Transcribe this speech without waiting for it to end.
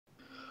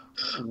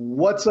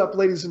What's up,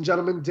 ladies and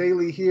gentlemen?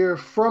 Daily here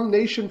from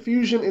Nation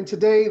Fusion, and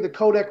today the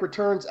codec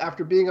returns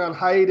after being on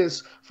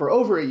hiatus for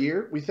over a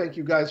year. We thank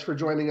you guys for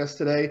joining us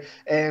today,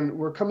 and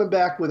we're coming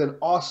back with an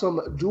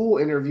awesome dual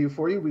interview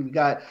for you. We've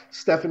got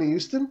Stefanie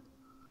Joosten.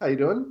 How you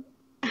doing?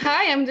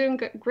 Hi, I'm doing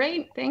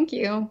great. Thank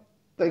you.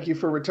 Thank you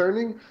for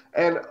returning.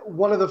 And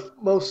one of the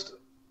most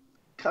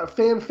kind of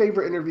fan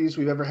favorite interviews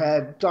we've ever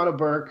had, Donna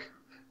Burke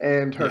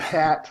and her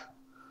cat.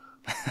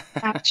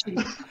 Archie.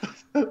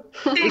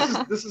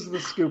 This is the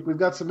scoop. We've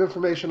got some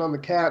information on the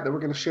cat that we're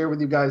going to share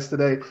with you guys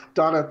today.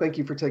 Donna, thank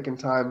you for taking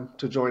time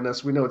to join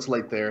us. We know it's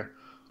late there.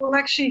 Well,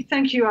 actually,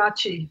 thank you,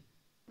 Archie.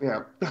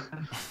 Yeah,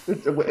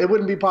 it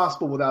wouldn't be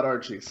possible without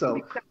Archie.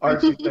 So,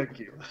 Archie, thank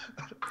you.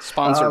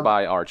 Sponsored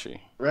by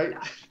Archie. Right?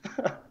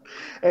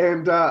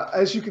 And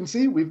as you can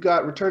see, we've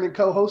got returning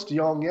co-host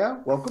Yong Ya.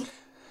 Welcome.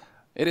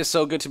 It is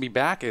so good to be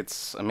back.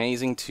 It's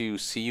amazing to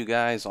see you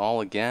guys all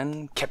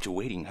again. Kept you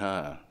waiting,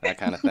 huh? That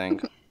kind of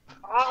thing.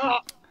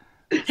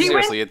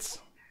 Seriously, it's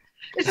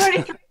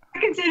only 3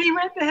 seconds in, he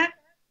went there.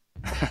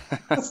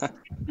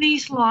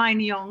 Please line,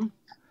 Young.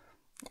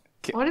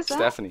 What is that?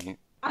 Stefanie.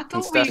 I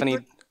thought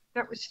Stefanie...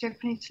 that was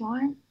Stephanie's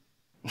line.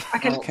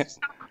 Okay,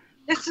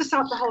 let's just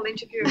start the whole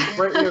interview again.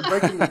 Breaking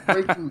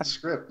the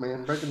script,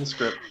 man. Breaking the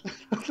script.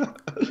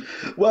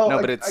 Well, no,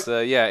 but it's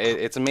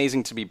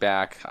amazing to be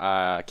back.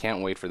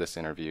 Can't wait for this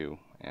interview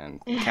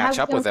and catch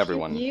up with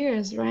everyone.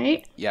 Years,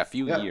 right? Yeah, a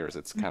few years.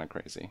 It's kind of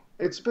crazy.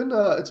 It's been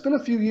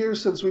a few years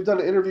since we've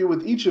done an interview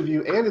with each of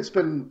you, and it's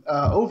been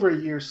over a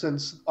year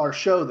since our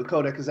show, The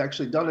Codec, has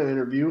actually done an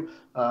interview.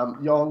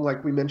 Yong,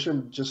 like we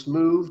mentioned, just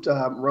moved.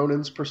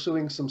 Ronan's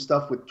pursuing some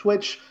stuff with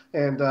Twitch,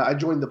 and I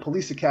joined the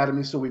police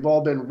academy, so we've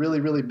all been really,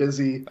 really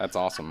busy. That's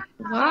awesome.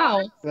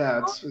 Wow.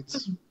 Yeah,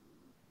 it's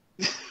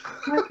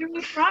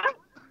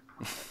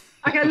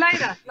Okay,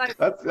 later.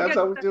 That's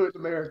how we do it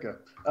in America.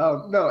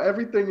 No,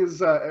 everything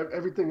is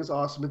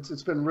awesome.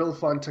 It's been real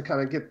fun to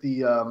kind of get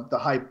the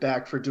hype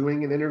back for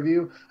doing an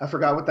interview. I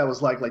forgot what that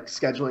was like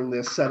scheduling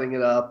this, setting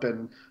it up,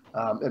 and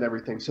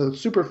everything. So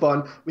it's super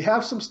fun. We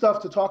have some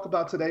stuff to talk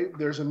about today.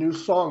 There's a new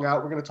song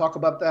out. We're going to talk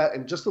about that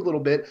in just a little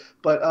bit.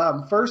 But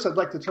first, I'd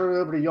like to turn it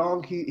over to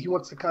Yong. He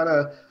wants to kind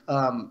of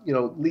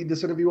lead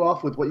this interview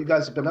off with what you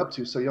guys have been up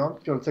to. So Yong,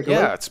 if you want to take a look.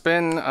 Yeah, it's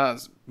been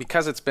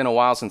because it's been a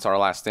while since our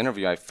last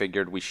interview. I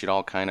figured we should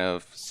all kind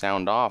of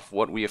sound off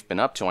what we have been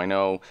up to. I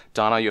know,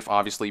 Donna, you've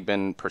obviously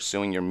been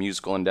pursuing your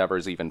musical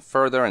endeavors even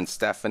further, and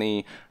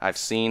Stefanie, I've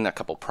seen a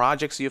couple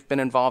projects you've been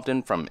involved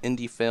in, from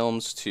indie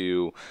films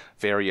to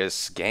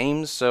various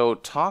games. So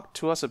talk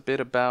to us a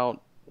bit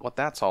about what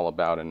that's all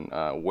about and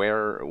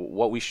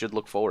what we should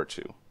look forward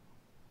to.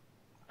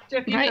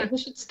 Right, who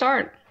should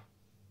start?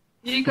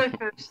 You go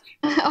first.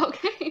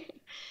 Okay.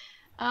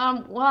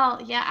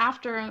 Well, yeah,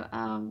 after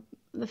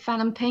the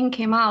Phantom Pain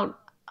came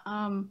out,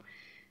 I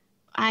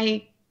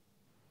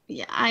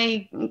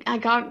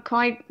got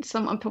quite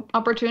some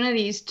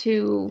opportunities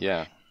to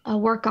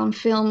work on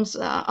films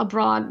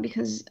abroad,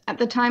 because at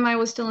the time I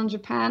was still in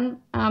Japan.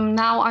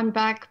 Now I'm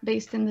back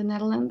based in the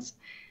Netherlands,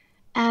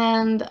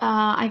 and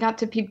I got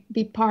to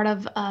be part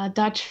of a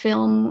Dutch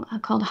film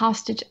called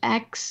Hostage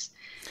X.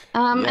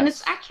 And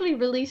it's actually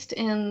released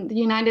in the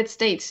United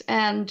States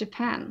and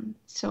Japan.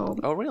 So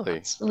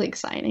that's really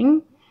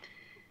exciting.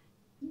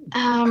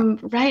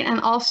 Right, and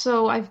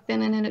also I've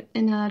been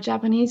in a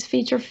Japanese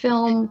feature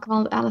film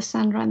called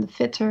Alessandra and the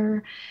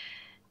Fitter,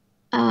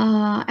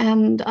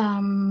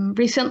 and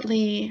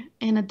recently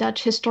in a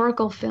Dutch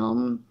historical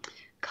film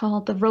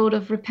called The Road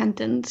of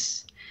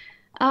Repentance.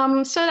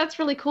 So that's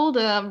really cool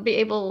to be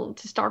able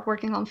to start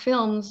working on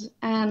films,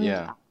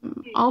 and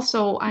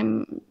also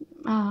I'm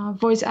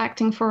voice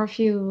acting for a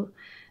few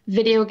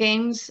video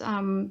games.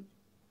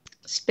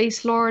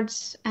 Space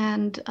Lords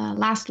and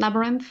Last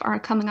Labyrinth are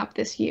coming up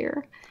this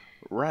year.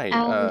 Right.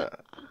 And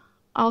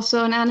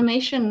also an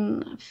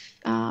animation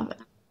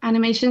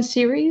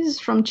series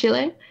from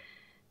Chile,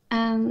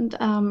 and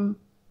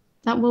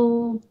I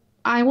will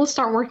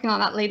start working on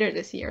that later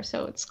this year.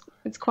 So it's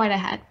quite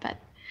ahead, but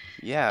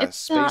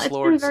Space Lords. It's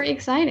been very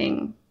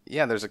exciting.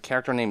 Yeah, there's a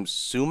character named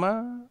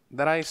Suma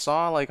that I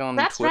saw on Twitter.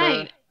 That's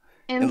right.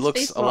 It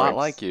looks a lot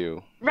like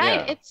you.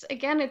 Right. Yeah. It's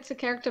a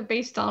character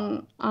based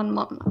on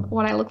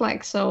what I look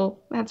like, so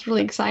that's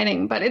really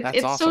exciting. But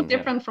it's awesome, so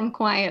different from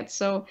Quiet,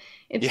 so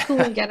it's cool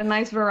to get a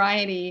nice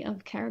variety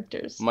of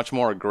characters. Much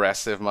more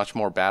aggressive, much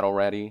more battle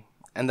ready.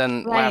 And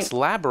then Last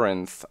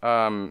Labyrinth,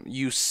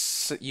 you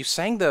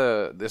sang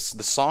the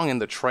song in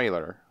the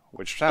trailer,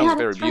 which sounds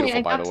very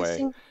beautiful, by the way. I got to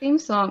sing the theme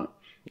song.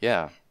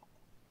 Yeah.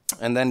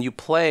 And then you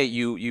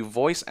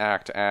voice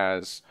act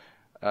as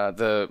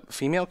the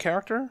female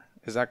character.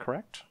 Is that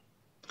correct?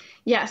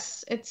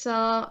 Yes, it's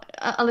a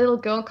little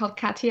girl called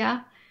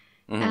Katia,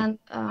 and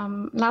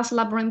Last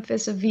Labyrinth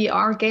is a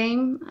VR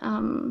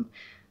game.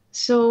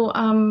 So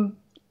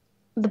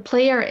the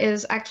player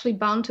is actually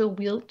bound to a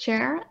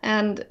wheelchair,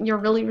 and you're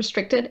really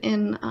restricted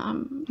in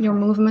your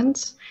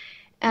movements.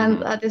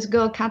 And this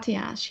girl,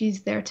 Katia,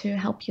 she's there to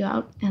help you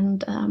out.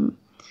 And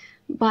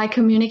by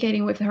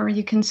communicating with her,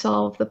 you can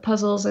solve the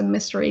puzzles and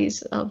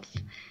mysteries of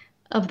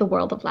of the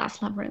world of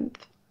Last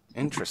Labyrinth.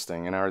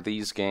 Interesting. And are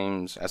these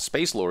games, as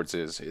Space Lords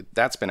is,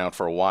 that's been out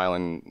for a while,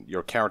 and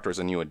your character is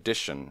a new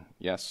addition,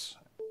 yes?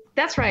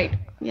 That's right,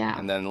 yeah.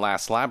 And then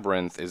Last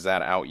Labyrinth, is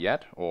that out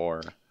yet,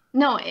 or?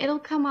 No, it'll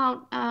come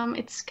out,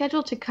 it's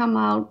scheduled to come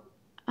out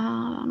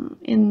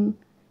in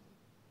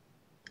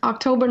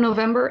October,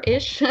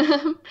 November-ish.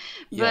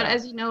 But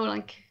as you know,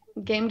 like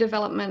game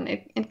development,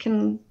 it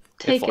can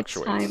take its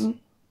time.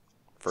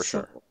 For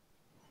sure.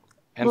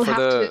 And we'll have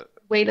to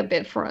wait a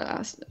bit for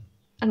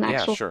an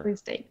actual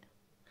release date.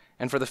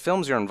 And for the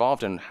films you're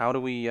involved in, how do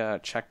we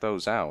check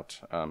those out?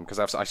 Because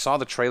I saw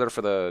the trailer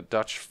for the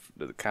Dutch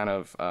kind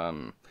of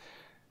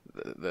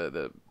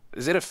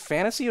is it a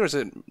fantasy or is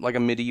it like a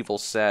medieval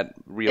set,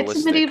 realistic?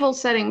 It's a medieval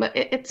setting, but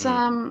it's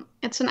an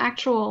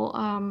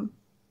actual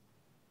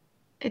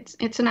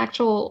it's an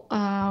actual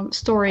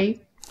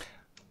story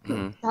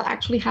that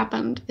actually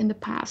happened in the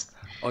past.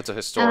 Oh, it's a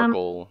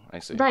historical. I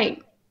see.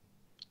 Right,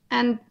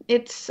 and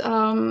it's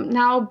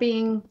now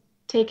being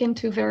taken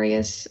to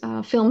various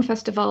film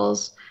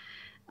festivals.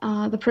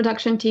 The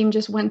production team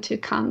just went to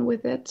Cannes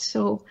with it,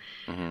 so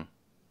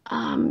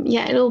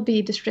it'll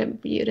be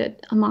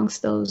distributed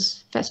amongst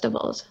those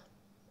festivals.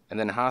 And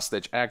then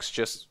Hostage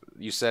X,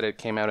 you said it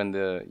came out in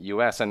the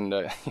U.S., and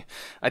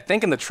I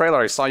think in the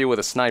trailer I saw you with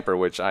a sniper,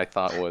 which I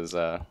thought was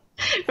right.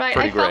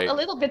 I felt a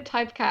little bit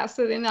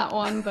typecasted in that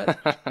one, but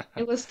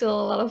it was still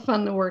a lot of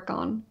fun to work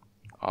on.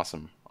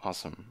 Awesome.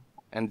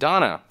 And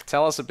Donna,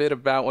 tell us a bit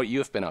about what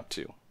you've been up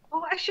to.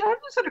 Oh, actually,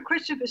 I've just got a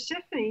question for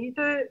Stefanie.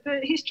 The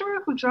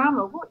historical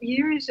drama, what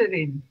year is it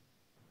in?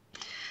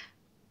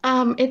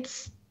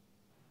 It's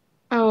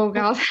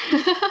God,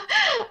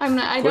 I don't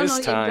know the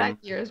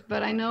exact years,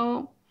 but I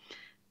know.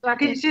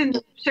 Like, is it in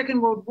the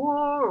Second World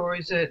War, or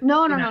is it?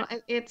 No.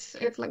 It's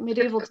like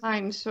medieval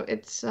times. So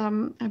it's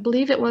I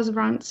believe it was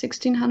around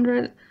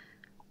 1600.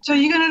 So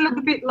you're going to look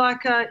a bit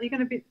like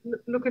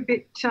look a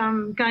bit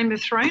Game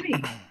of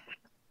Thrones-y.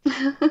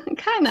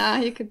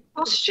 Kinda, you could.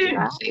 Oh shoot!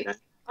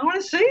 I want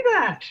to see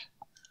that.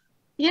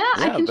 Yeah,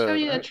 I can show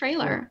you a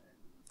trailer.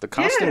 The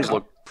costumes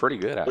look pretty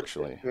good,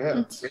 actually.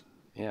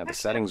 Yeah, the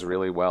setting's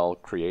really well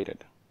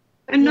created.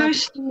 And you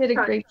did a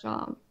great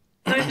job.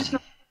 No, it's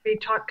not be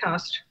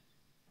typecast.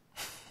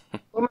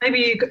 Or maybe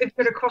you've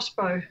got a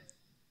crossbow.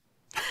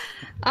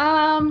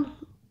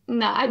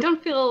 No, I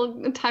don't feel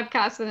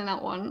typecasted in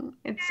that one.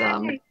 It's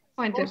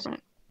quite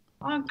different.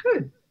 Oh,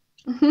 good.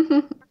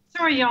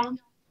 Sorry, Young.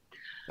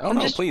 Oh,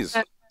 no, please.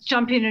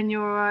 Jump in and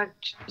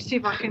see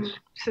if I can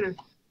sort of,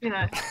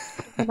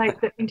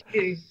 make the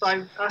interview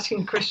by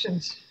asking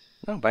questions.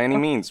 No, by any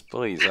means,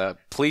 please.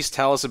 Please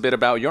tell us a bit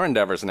about your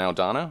endeavors now,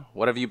 Donna.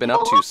 What have you been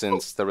up to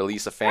since the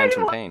release of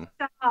Phantom Pain?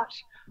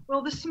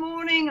 Well, this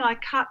morning I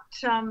cut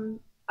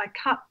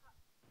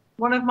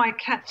one of my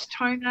cat's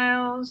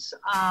toenails.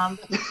 I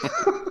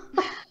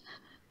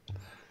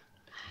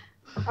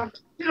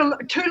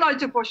did 2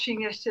 loads of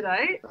washing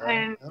yesterday,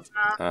 and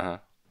I'll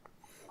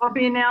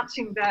be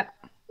announcing that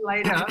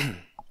later.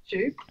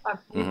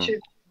 YouTube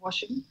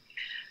washing.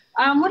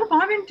 What have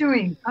I been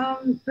doing?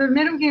 The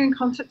Metal Gear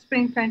Concert's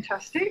been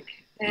fantastic.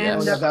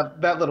 And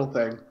that little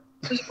thing.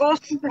 It was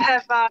awesome to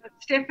have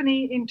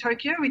Stefanie in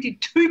Tokyo. We did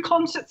 2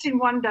 concerts in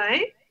one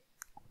day.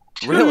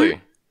 2.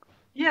 Really?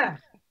 Yeah.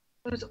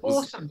 It was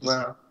awesome.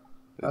 Wow.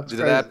 Did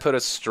that put a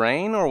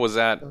strain, or was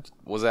that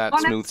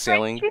smooth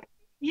sailing?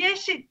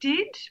 Yes, it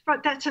did,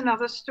 but that's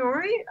another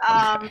story.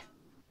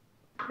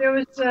 There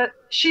was the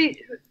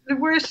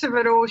worst of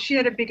it all. She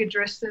had a bigger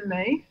dress than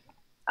me,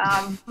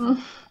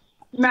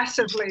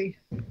 massively.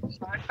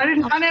 So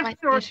I never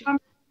saw it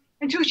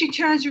until she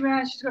turns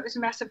around. She's got this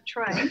massive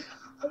tray.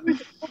 It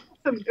was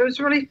awesome. It was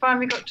really fun.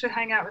 We got to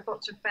hang out with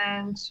lots of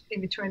fans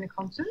in between the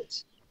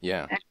concerts.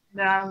 Yeah.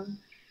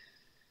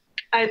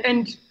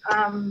 And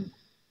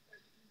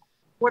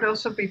what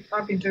else have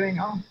I been doing?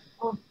 I'll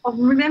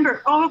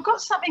remember. Oh, I've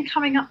got something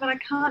coming up, but I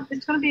can't.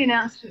 It's going to be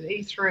announced at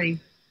E3.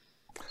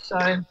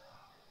 So.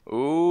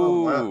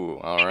 Ooh,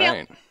 all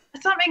right.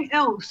 Something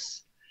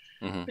else,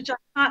 which I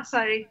can't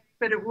say,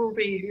 but it will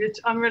be.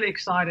 I'm really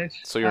excited.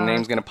 So your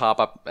name's going to pop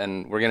up,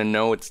 and we're going to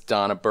know it's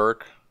Donna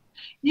Burke?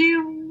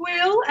 You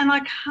will, and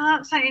I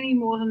can't say any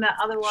more than that.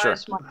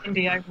 Otherwise, my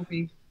NDA will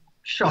be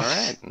shot. All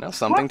right. No,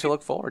 something to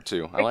look forward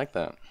to. I like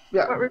that.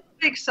 Yeah. What we're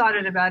really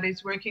excited about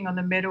is working on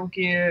the Metal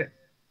Gear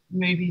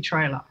movie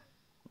trailer.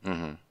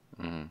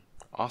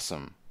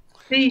 Awesome.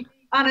 The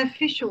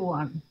unofficial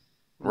one.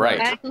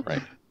 Right,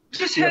 right.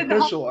 Just the heard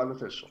official,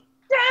 unofficial.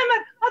 Damn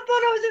it! I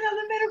thought it was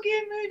another Metal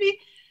Gear movie.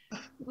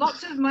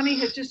 Lots of money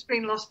has just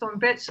been lost on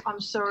bets.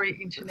 I'm sorry,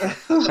 internet.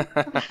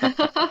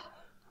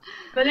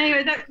 But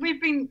anyway,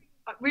 we've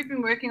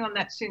been working on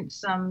that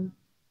since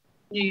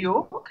New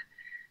York,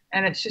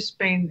 and it's just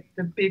been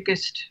the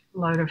biggest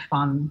load of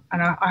fun.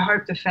 And I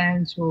hope the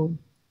fans will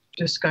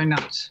just go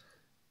nuts.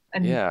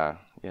 And yeah,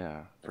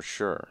 for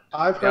sure.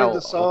 I've heard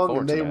the song,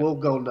 and they will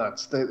go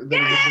nuts.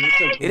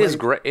 It is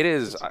great. It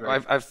is.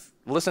 I've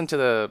listened to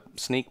the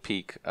sneak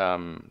peek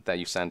that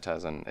you sent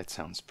us, and it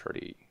sounds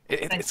pretty.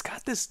 It's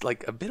got this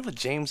like a bit of a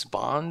James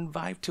Bond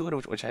vibe to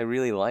it, which I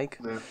really like.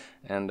 Yeah.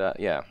 And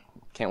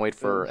Can't wait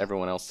for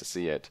everyone else to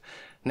see it.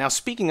 Now,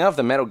 speaking of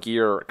the Metal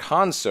Gear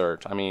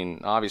concert, I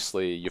mean,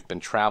 obviously you've been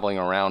traveling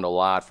around a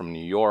lot from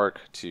New York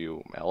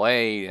to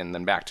LA and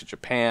then back to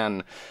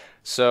Japan.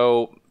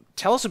 So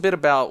tell us a bit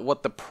about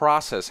what the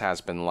process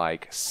has been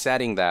like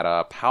setting that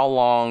up. How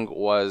long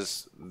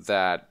was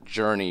that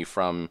journey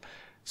from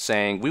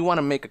saying, we want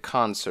to make a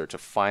concert, to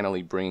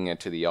finally bringing it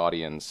to the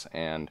audience?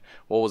 And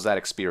what was that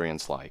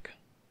experience like?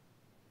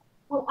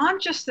 Well,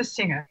 I'm just the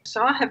singer,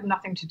 so I have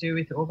nothing to do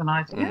with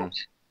organising it.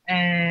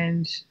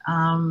 And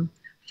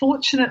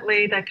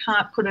fortunately, they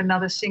can't put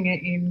another singer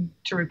in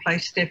to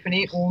replace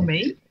Stefanie or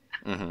me.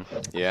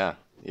 Yeah.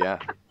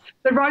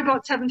 The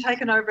robots haven't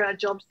taken over our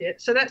jobs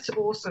yet, so that's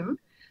awesome.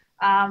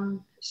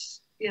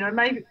 You know,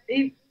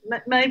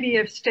 maybe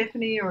a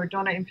Stefanie or a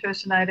Donna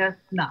impersonator,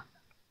 no.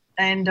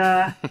 And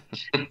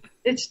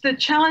it's the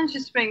challenge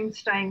has been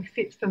staying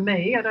fit for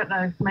me. I don't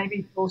know,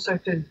 maybe also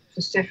for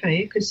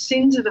Stefanie, because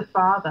Sins of the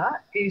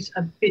Father is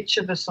a bitch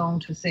of a song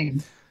to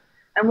sing.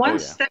 And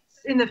once that's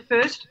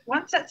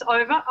once that's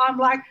over, I'm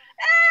like,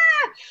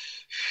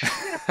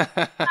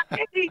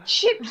 any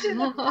chips in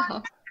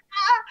the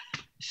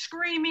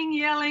screaming,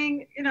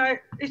 yelling, you know,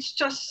 it's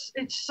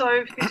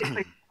so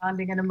physically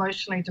demanding and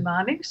emotionally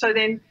demanding. So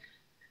then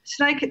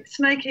Snake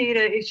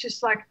Eater is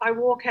just like, I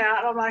walk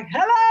out, I'm like,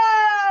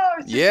 hello.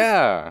 It's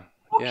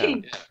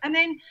walking. Yeah. And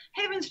then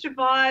Heaven's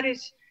Divide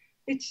it's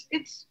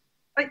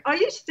I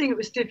used to think it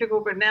was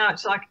difficult, but now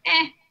it's like,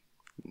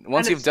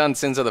 Once you've done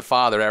Sins of the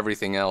Father,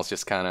 everything else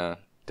just kind of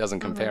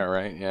doesn't compare,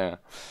 right? Yeah.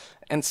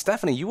 And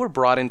Stefanie, you were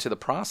brought into the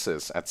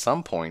process at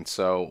some point.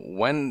 So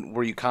when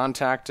were you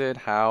contacted?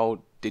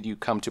 How did you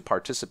come to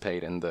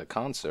participate in the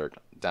concert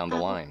down the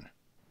line?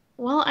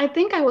 Well, I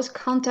think I was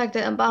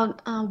contacted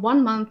about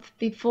 1 month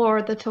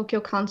before the Tokyo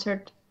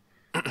concert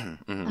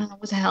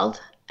was held.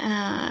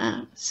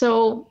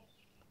 So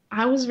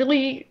I was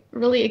really,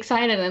 really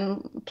excited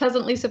and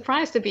pleasantly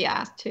surprised to be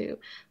asked to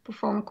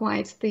perform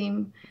Quiet's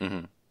theme.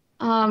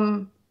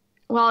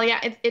 Well, yeah,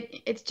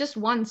 it's just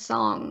one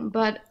song,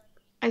 but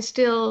I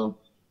still,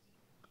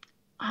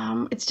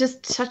 it's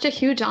just such a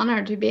huge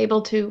honor to be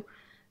able to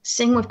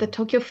sing with the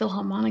Tokyo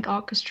Philharmonic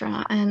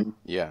Orchestra and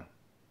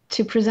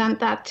to present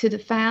that to the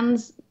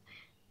fans.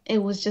 It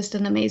was just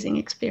an amazing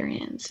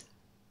experience.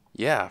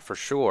 Yeah, for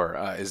sure.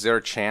 Is there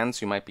a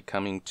chance you might be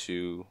coming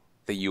to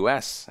the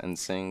U.S. and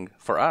sing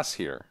for us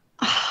here?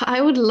 I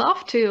would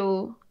love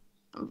to,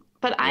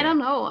 but I don't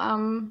know.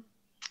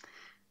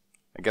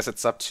 I guess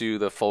it's up to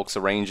the folks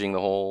arranging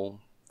the whole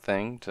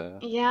thing to...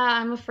 Yeah,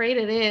 I'm afraid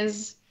it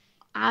is.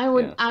 I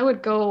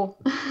would go.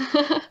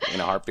 In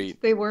a heartbeat.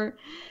 If they were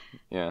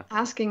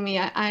asking me,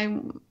 I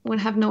would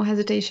have no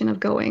hesitation of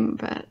going,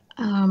 but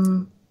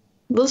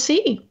we'll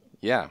see.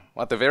 Yeah,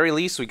 well, at the very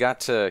least, we got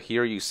to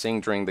hear you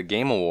sing during the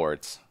Game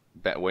Awards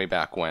way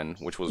back when,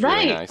 which was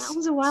really nice. Right, that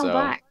was a while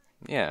back.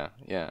 Yeah.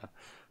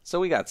 So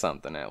we got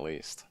something at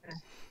least.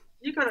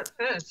 You got it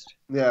first.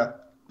 Yeah.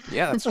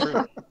 Yeah, that's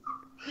true.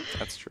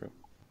 That's true.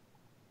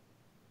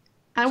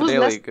 I was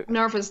less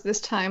nervous this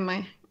time.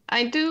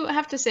 I do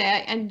have to say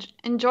I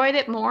enjoyed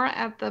it more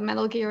at the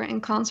Metal Gear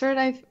in concert.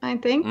 I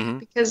think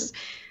because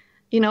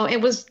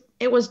it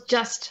was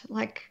just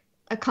like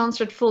a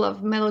concert full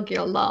of Metal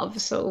Gear love.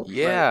 So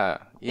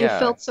it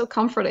felt so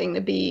comforting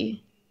to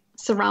be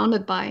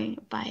surrounded by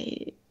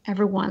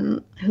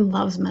everyone who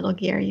loves Metal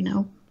Gear.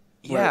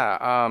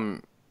 Yeah.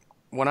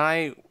 When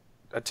I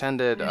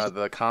attended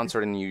the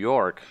concert in New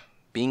York,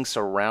 being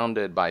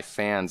surrounded by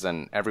fans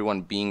and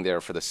everyone being there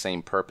for the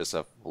same purpose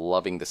of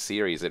loving the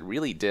series, it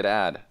really did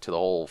add to the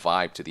whole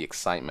vibe, to the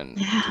excitement,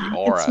 to the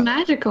aura. It's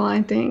magical,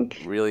 I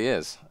think. It really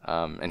is.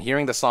 And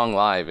hearing the song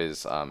live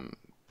is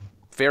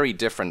very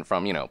different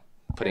from,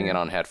 putting it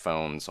on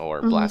headphones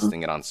or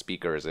blasting it on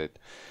speakers. It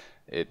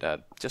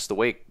just the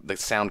way the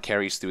sound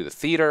carries through the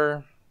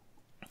theater.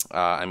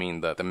 I mean,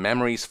 the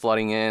memories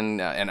flooding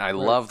in, and I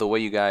love the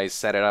way you guys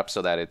set it up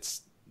so that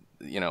it's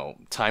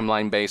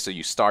timeline based, so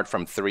you start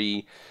from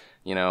 3,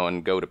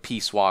 and go to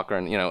Peace Walker,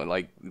 and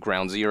like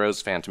Ground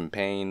Zeroes, Phantom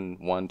Pain,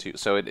 1, 2.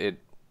 So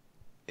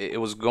it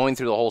was going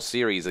through the whole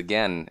series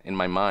again in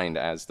my mind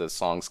as the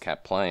songs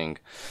kept playing.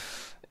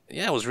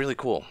 Yeah, it was really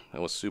cool. It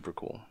was super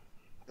cool.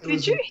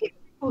 Did you hear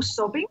people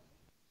sobbing?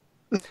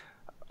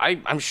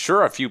 I'm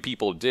sure a few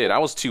people did. I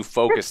was too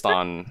focused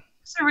on.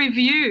 It's a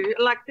review,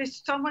 like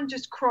someone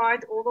just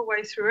cried all the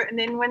way through it, and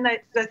then when they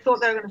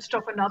thought they were going to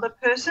stop another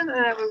person,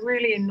 and they were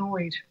really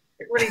annoyed.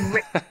 It really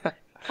wrecked the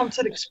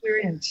concert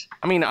experience.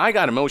 I mean, I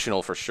got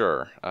emotional for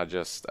sure,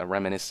 just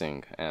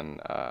reminiscing,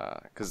 and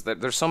because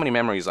there's so many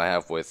memories I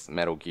have with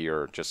Metal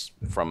Gear, just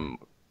from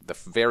the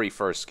very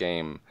first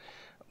game,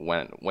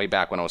 way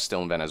back when I was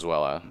still in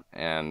Venezuela,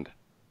 and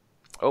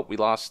we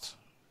lost.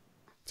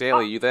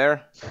 Daly, you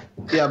there?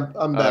 Yeah,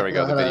 I'm back. There we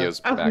go. The video's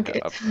back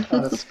up.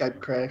 Had a Skype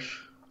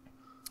crash.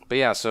 But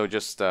yeah, so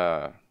just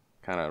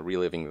kind of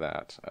reliving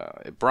that,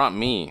 it brought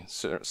me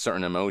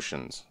certain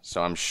emotions.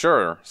 So I'm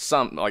sure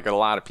a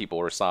lot of people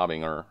were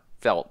sobbing or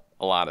felt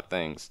a lot of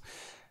things.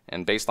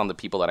 And based on the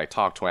people that I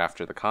talked to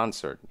after the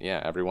concert,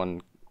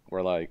 everyone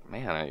were like,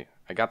 man,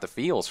 I got the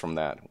feels from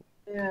that.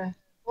 Yeah.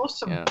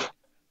 Awesome. Yeah.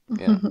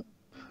 Yeah.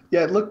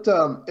 Yeah, it looked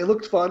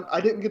fun.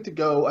 I didn't get to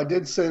go. I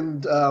did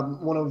send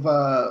one of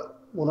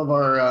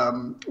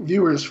our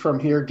viewers from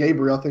here,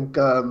 Gabriel. I think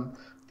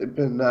they've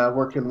been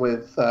working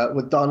with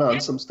Donna on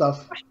some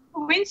stuff.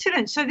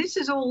 Coincidence. So this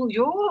is all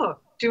you're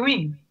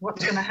doing.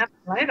 What's going to happen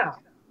later?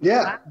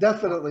 Yeah,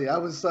 definitely.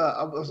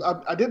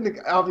 I didn't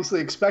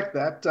obviously expect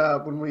that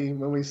when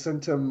we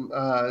sent him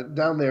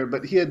down there,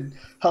 but he had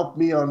helped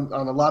me on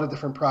a lot of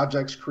different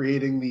projects,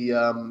 creating the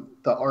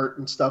art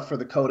and stuff for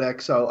the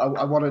codec. So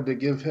I wanted to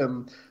give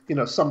him,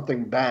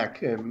 something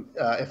back, and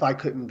if I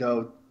couldn't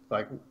go,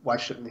 like, why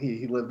shouldn't he?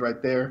 He lived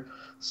right there.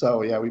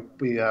 So yeah, we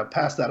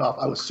passed that off.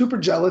 I was super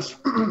jealous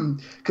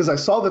because I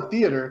saw the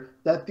theater.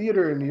 That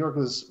theater in New York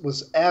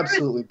was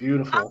absolutely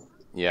beautiful.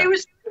 Yeah, it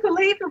was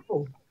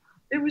unbelievable.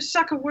 It was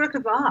such a work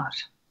of art.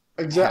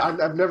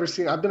 Exactly. I've never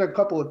seen. I've been in a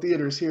couple of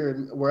theaters here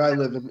where I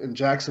live in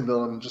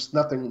Jacksonville, and just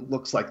nothing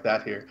looks like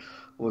that here.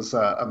 It was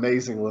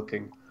amazing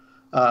looking.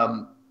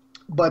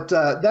 But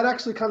that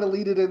actually kind of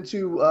leaded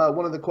into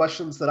one of the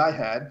questions that I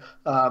had,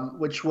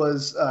 which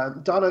was,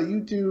 Donna, you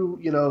do,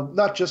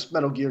 not just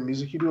Metal Gear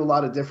music. You do a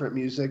lot of different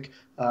music.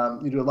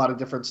 You do a lot of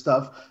different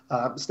stuff.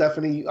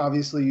 Stefanie,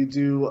 obviously, you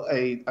do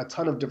a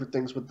ton of different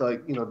things with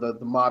the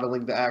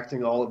modeling, the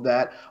acting, all of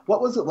that.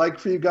 What was it like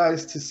for you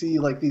guys to see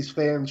like these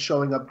fans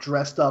showing up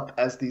dressed up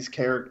as these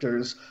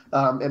characters?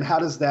 And how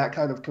does that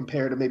kind of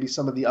compare to maybe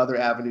some of the other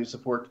avenues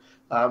of work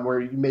where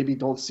you maybe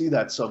don't see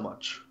that so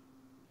much?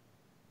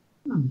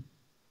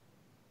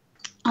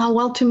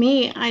 Well, to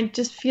me, I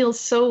just feel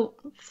so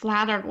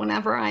flattered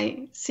whenever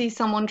I see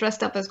someone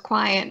dressed up as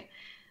Quiet.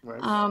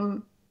 Right.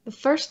 The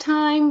first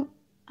time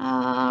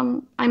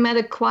I met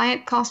a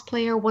Quiet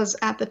cosplayer was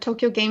at the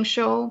Tokyo Game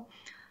Show.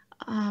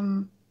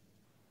 And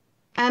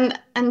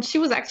she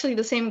was actually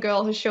the same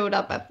girl who showed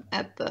up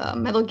at the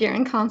Metal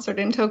Gear concert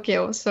in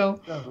Tokyo.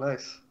 So oh,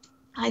 nice.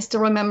 I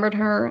still remembered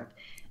her.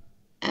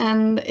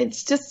 And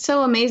it's just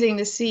so amazing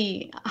to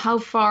see how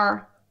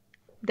far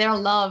their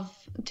love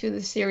to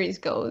the series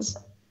goes.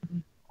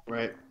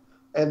 Right.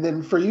 And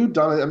then for you,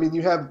 Donna, I mean,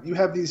 you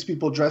have these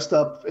people dressed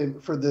up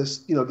for this,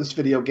 this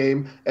video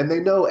game, and they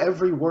know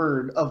every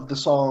word of the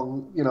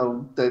song,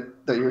 that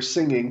you're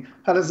singing.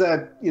 How does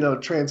that,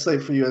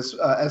 translate for you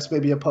as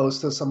maybe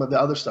opposed to some of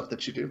the other stuff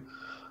that you do?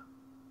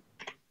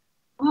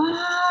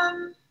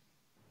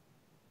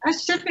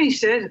 As Stephanie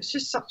said, it's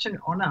just such an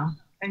honor,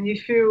 and you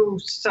feel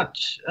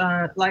such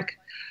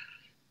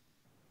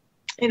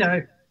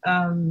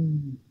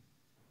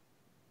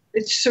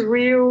it's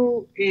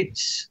surreal.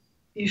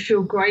 You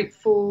feel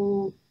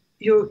grateful.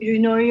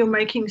 You're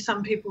making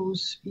some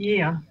people's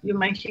year. You're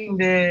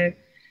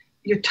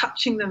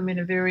touching them in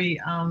a very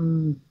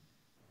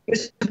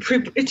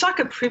it's like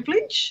a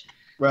privilege,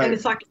 right? And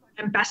it's like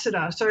an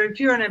ambassador. So if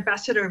you're an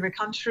ambassador of a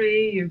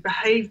country, you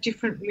behave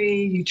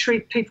differently. You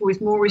treat people with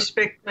more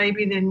respect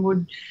maybe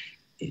than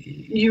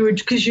you would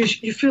because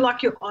you feel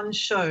like you're on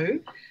show,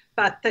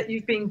 but that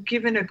you've been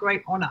given a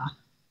great honor.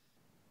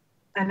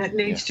 And it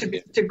needs to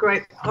be a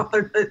great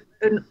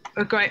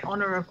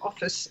honor of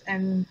office,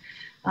 and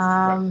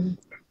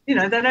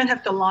they don't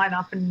have to line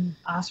up and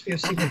ask for your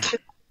signature.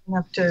 They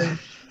have to,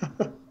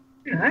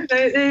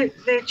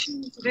 they're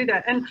choosing to do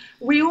that. And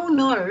we all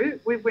know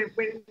when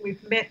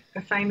we've met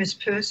a famous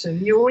person,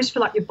 you always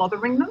feel like you're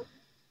bothering them.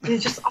 You're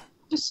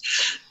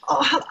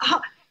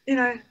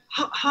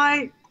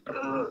hi.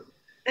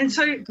 And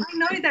so I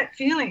know that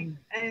feeling,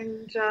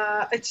 and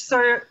it's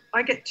so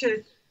I get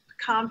to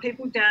calm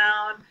people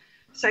down.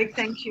 Say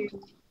thank you,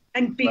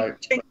 and and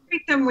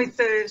treat them with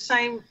the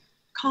same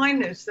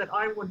kindness that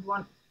I would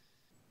want.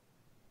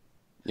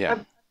 Yeah.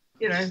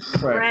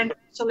 Random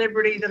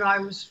celebrity that I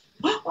was.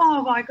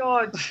 Oh my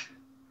God,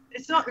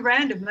 it's not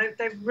random.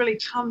 They've really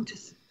come to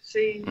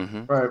see.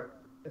 Mm-hmm. Right.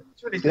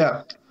 It's really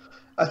yeah.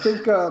 I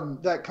think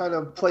that kind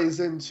of plays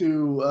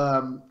into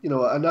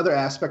another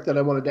aspect that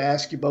I wanted to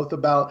ask you both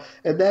about,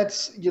 and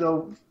that's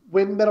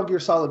when Metal Gear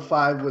Solid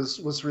 5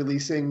 was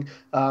releasing,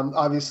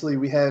 obviously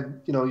we had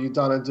you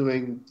Donna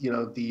doing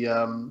the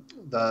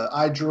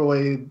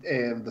iDroid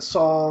and the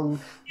song.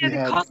 Yeah, the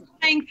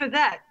cosplaying for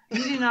that.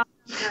 You didn't know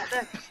about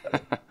that.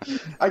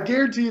 I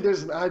guarantee you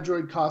there's an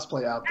iDroid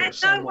cosplay out there.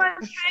 And no one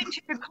came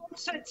to the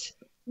concerts,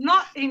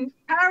 not in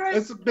Paris.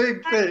 It's a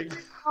big thing.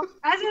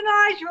 As an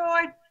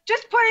iDroid,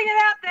 just putting it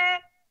out there.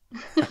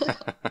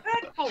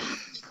 Hurtful.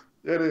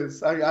 It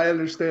is. I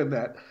understand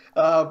that.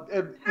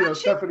 And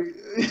Stefanie.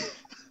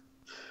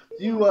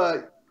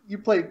 You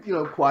played,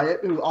 Quiet,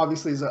 who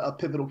obviously is a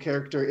pivotal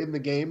character in the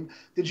game.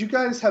 Did you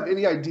guys have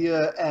any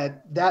idea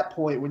at that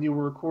point when you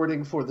were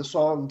recording for the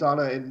song,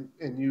 Donna and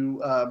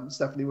you,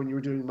 Stefanie, when you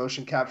were doing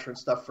motion capture and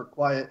stuff for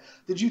Quiet,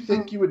 did you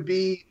think you would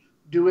be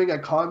doing a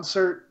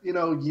concert,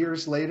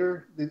 years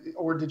later?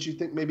 Or did you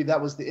think maybe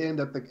that was the end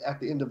at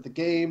the end of the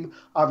game?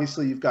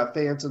 Obviously, you've got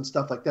fans and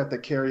stuff like that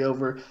carry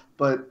over.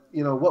 But,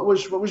 what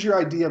was your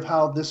idea of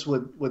how this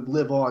would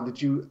live on? Did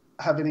you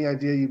have any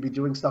idea you'd be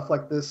doing stuff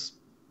like this?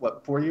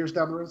 4 years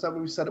down the road? Is that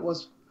what we said it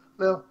was?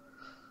 No.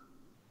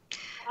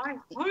 I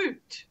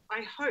hoped.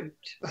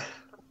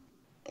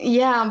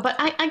 Yeah, but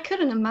I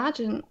couldn't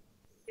imagine.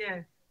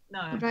 Yeah,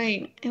 no.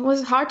 Right. It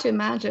was hard to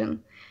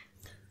imagine.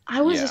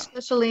 I was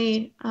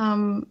especially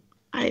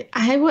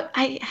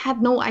I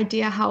had no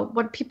idea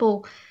what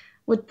people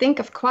would think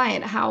of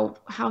Quiet,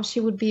 how she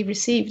would be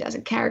received as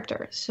a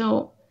character.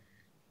 So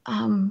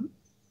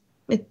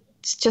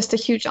it's just a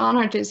huge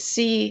honor to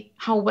see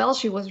how well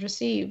she was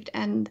received,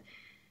 and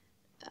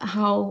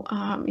how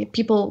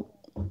people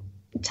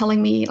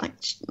telling me like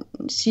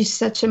she's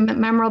such a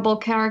memorable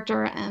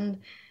character, and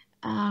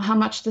how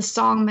much the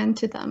song meant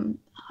to them.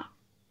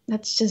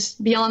 That's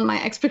just beyond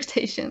my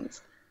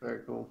expectations.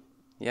 Very cool.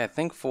 Yeah, I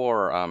think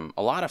for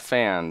a lot of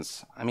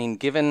fans, I mean,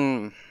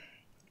 given,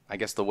 I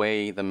guess, the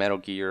way the Metal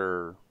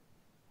Gear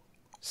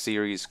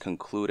series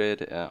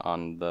concluded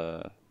on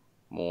the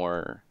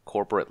more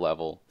corporate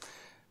level,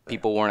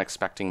 people weren't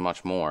expecting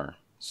much more.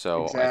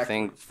 So exactly. I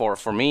think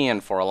for me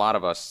and for a lot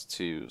of us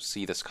to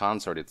see this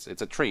concert, it's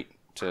a treat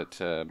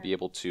to be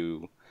able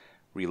to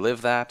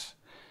relive that,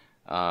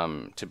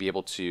 to be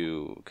able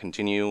to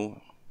continue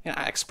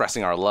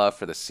expressing our love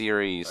for the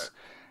series. Right.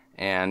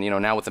 And,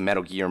 now with the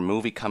Metal Gear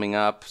movie coming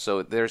up,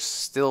 so there's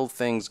still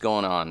things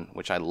going on,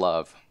 which I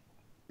love.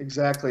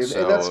 Exactly. So,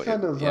 and that's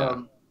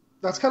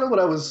kind of what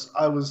I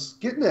was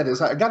getting at.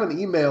 Is I got an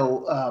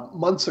email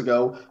months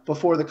ago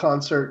before the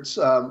concerts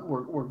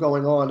were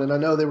going on, and I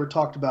know they were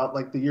talked about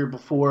like the year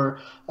before,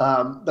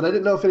 but I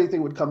didn't know if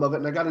anything would come of it.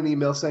 And I got an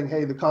email saying,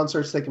 "Hey, the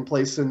concert's taking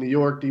place in New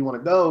York. Do you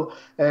want to go?"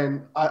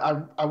 And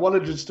I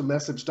wanted just to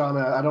message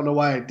Donna. I don't know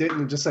why I didn't,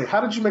 and just say, "How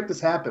did you make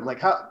this happen?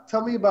 Like,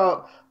 tell me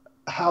about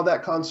how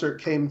that concert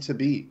came to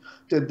be.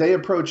 Did they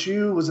approach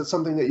you? Was it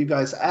something that you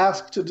guys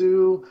asked to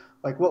do?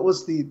 Like, what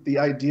was the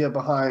idea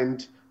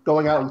behind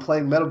going out and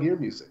playing Metal Gear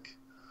music?"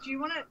 Do you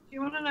want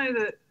to know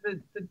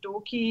the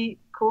dorky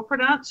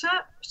corporate answer?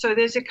 So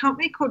there's a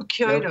company called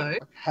Kyoto.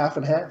 Half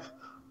and half.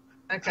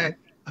 Okay.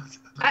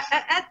 I'll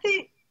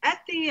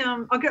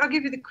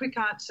give you the quick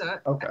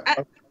answer. Okay.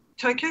 At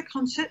Tokyo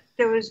Concert,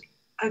 there was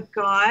a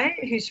guy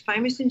who's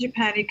famous in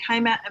Japan who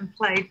came out and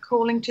played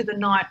 "Calling to the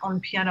Night" on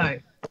piano.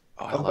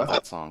 Oh, I love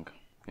that song.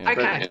 Yeah.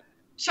 Okay.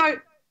 So,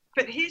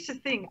 but here's the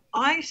thing.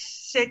 I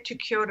said to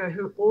Kyoto,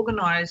 who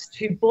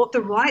bought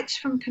the rights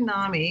from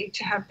Konami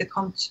to have to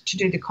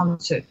do the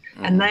concert,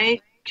 and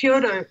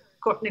Kyoto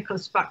got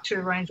Nicholas Buck to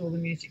arrange all the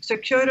music. So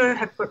Kyoto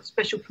have got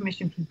special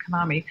permission from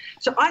Konami.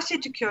 So I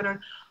said to Kyoto,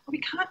 we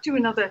can't do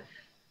another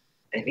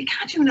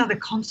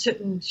concert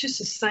and it's just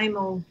the same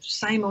old.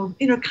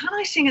 Can't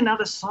I sing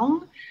another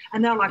song?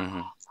 And they're like,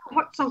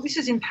 what song? This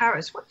is in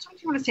Paris. What song do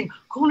you want to sing?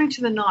 "Calling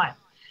to the Night."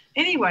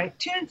 Anyway,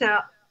 turns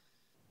out,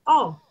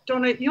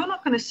 Donna, you're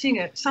not going to sing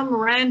it. Some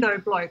rando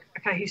bloke,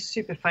 okay, he's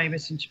super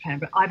famous in Japan,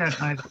 but I don't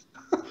know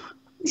that.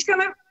 He's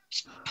going to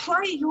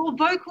play your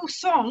vocal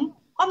song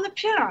on the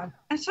piano.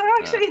 And so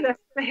actually the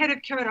head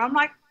of Kyoto, I'm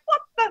like,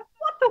 what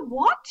the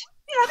what?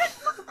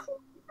 That's not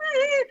cool.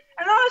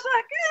 And I was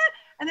like,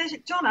 And they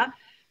said, Donna,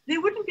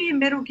 there wouldn't be a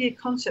Metal Gear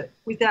concert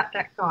without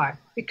that guy,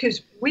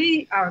 because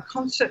we are a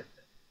concert,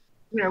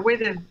 we're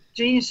the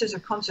geniuses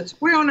of concerts.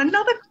 We're on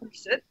another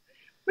concert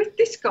with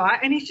this guy,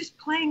 and he's just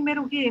playing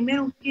Metal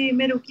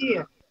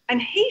Gear.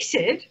 And he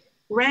said,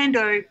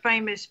 rando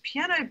famous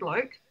piano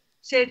bloke,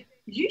 said,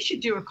 you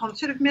should do a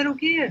concert of Metal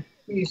Gear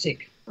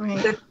music.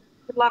 Right. They'd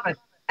love it.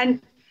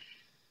 And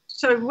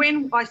so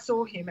when I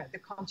saw him at the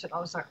concert, I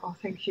was like, oh,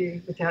 thank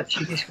you. Without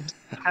you, this would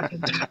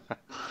happen.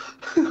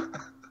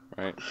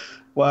 Right.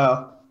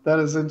 Wow, that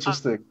is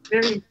interesting.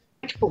 Very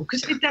grateful,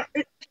 because the guy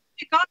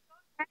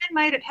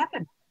made it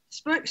happen.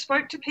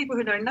 Spoke to people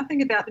who know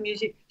nothing about the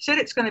music, said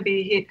it's going to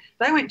be a hit.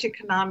 They went to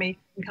Konami,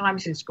 and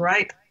Konami says,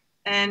 great.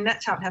 And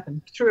that's how it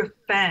happened, through a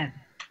fan.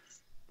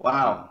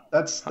 Wow,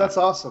 that's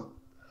awesome.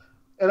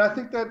 And I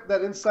think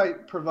that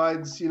insight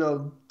provides,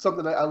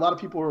 something that a lot of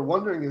people were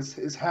wondering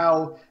is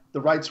how the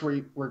rights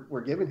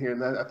were given here.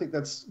 And I think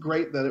that's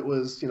great that it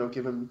was,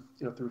 given,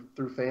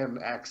 through fan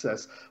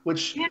access,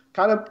 which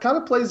kind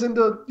of plays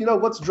into,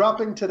 what's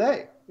dropping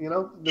today,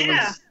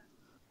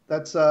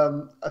 That's,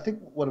 I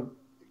think,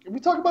 can we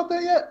talk about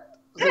that yet?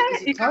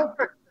 Is it time?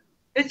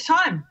 It's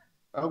time.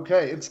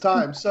 Okay, it's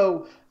time.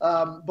 So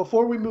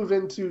before we move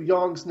into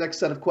Yong's next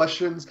set of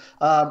questions,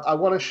 I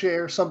want to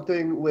share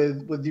something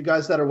with you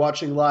guys that are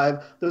watching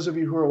live. Those of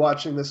you who are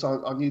watching this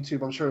on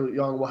YouTube, I'm sure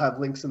Yong will have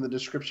links in the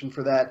description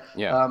for that,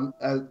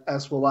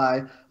 as will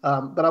I.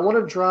 But I want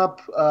to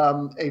drop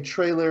a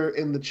trailer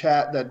in the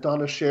chat that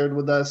Donna shared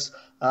with us.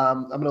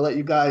 I'm going to let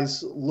you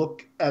guys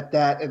look at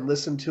that and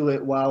listen to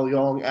it while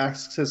Yong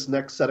asks his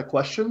next set of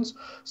questions.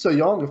 So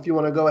Yong, if you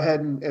want to go ahead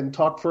and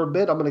talk for a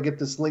bit, I'm going to get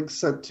this link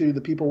sent to the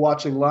people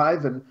watching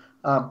live and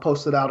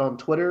post it out on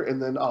Twitter,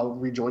 and then I'll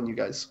rejoin you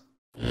guys.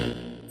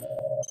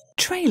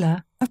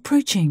 Trailer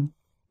approaching.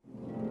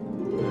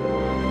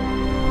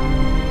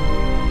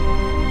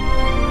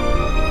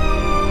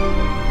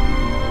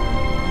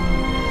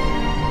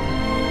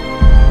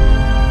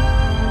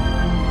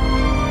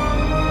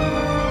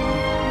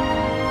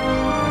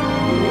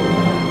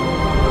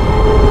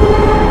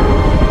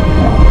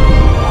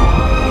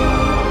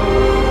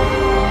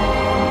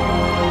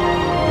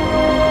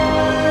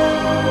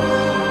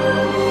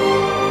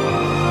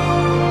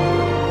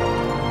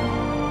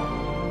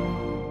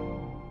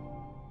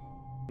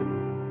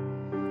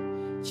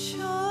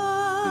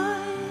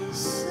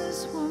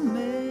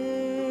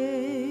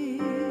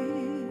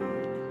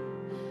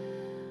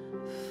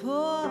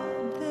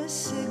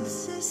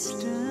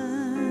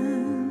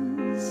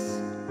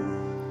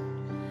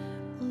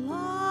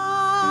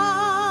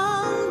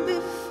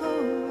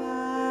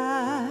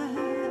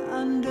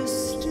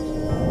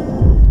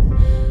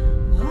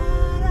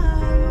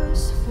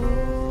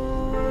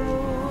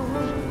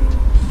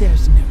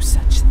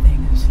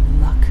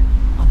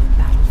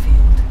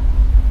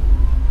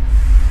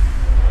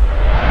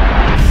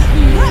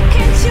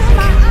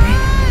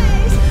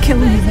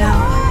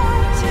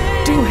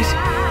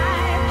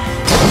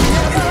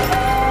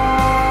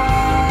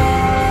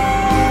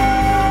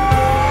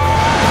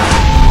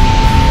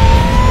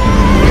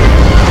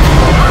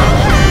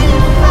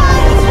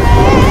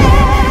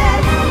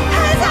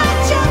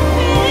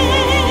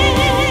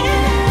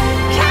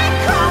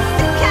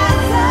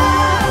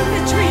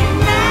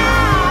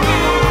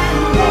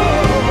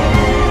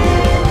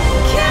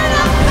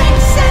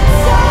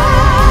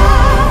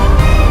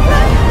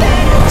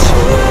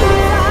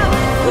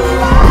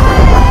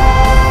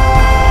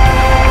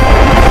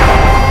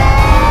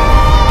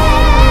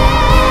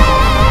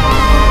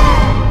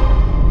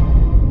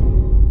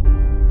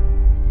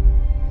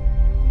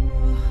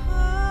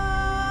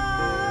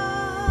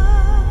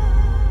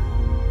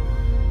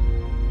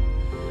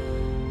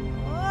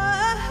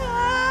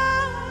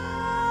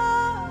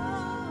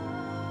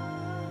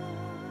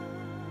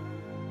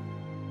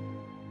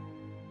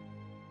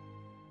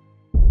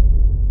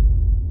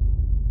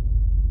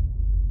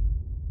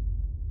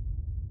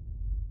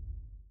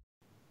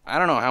 I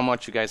don't know how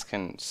much you guys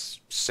can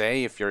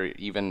say if you're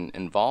even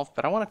involved,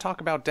 but I want to talk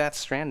about Death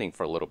Stranding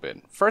for a little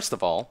bit. First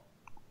of all,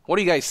 what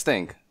do you guys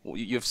think?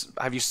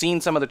 Have you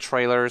seen some of the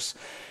trailers?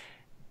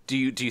 Do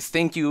you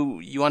think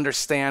you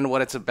understand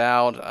what it's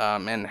about?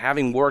 And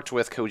having worked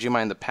with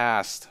Kojima in the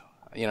past,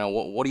 you know,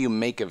 what do you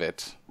make of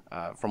it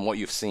from what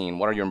you've seen?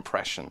 What are your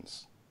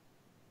impressions?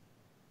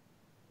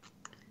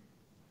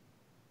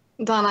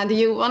 Donna, do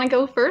you want to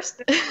go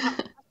first?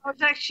 I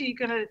was actually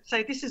going to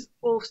say this is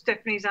all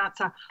Stefanie's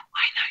answer.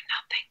 I know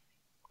nothing.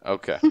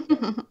 Okay.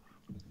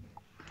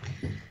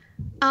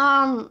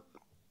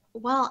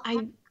 Well,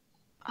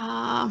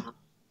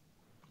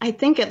 I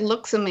think it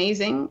looks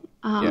amazing.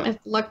 It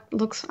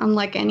looks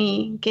unlike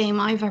any game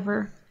I've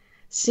ever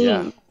seen.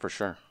 Yeah, for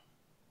sure.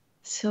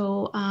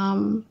 So,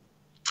 but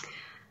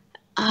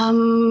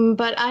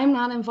I'm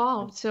not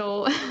involved,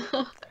 so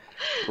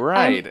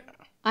right.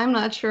 I'm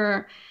not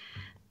sure.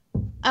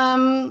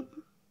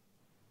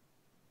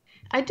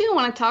 I do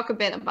want to talk a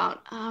bit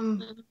about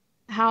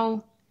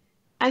how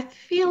I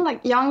feel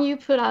like you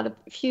put out a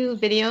few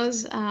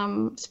videos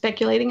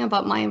speculating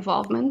about my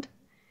involvement.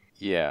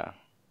 Yeah.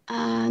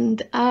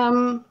 And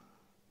I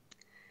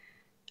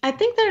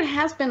think there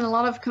has been a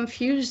lot of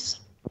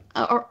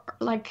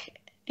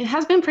it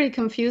has been pretty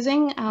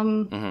confusing,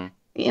 the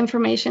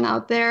information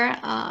out there.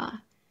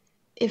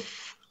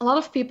 If a lot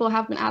of people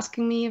have been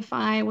asking me if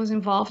I was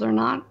involved or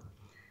not.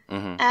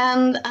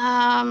 And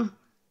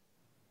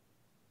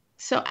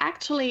so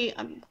actually,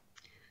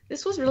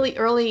 this was really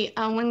early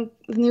when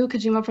the new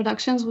Kojima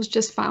Productions was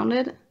just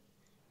founded.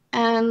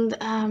 And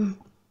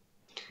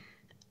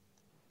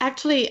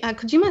actually,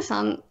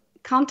 Kojima-san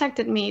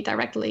contacted me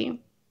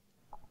directly.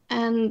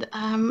 And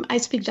I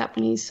speak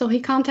Japanese, so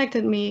he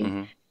contacted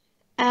me.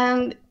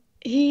 And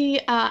he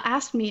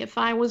asked me if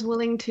I was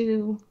willing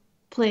to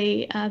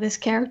play this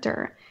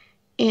character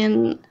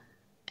in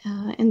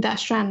Death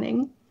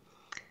Stranding.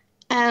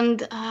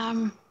 And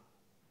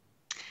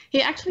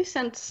he actually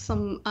sent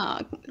some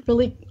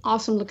really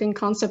awesome looking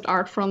concept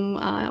art from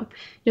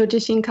Yoji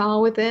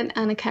Shinkawa with it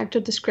and a character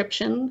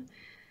description.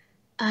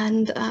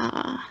 And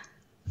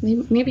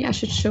maybe I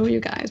should show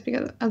you guys,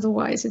 because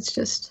otherwise it's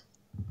just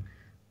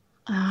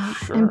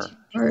sure.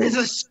 There's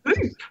a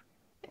scoop.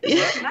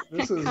 Yeah,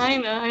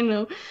 I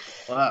know.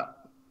 Wow.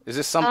 Is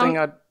this something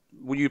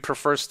would you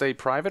prefer stay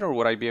private, or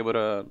would I be able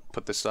to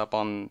put this up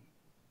on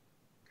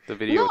the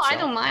video itself? I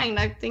don't mind.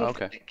 I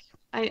think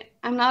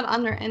I'm not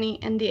under any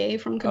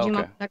NDA from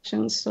Kojima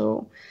Productions,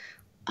 so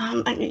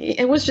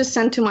it was just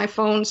sent to my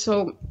phone,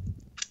 so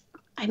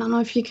I don't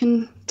know if you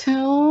can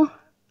tell.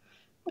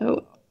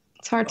 Oh,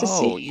 it's hard to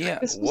see. Yeah.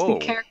 This was the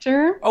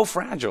character. Oh,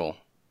 fragile.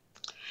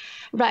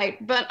 Right,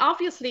 but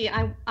obviously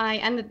I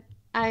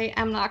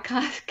am not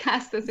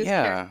cast as his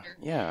character.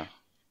 Yeah.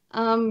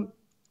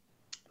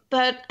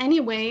 But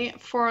anyway,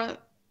 for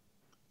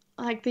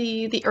like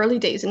the early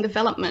days in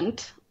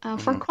development,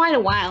 for quite a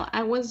while,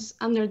 I was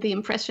under the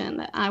impression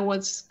that I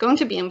was going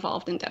to be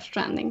involved in Death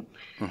Stranding.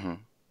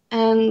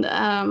 And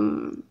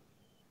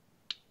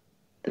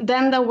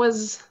then there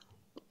was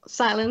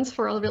silence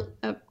for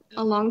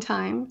a long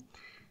time.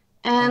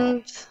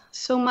 And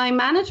so my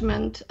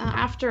management,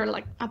 after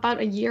like about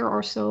a year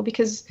or so,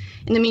 because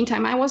in the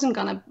meantime, I wasn't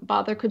going to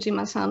bother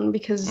Kojima-san,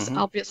 because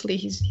obviously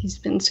he's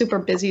been super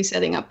busy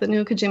setting up the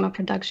new Kojima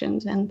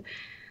Productions. And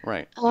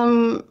right.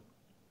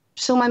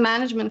 So my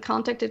management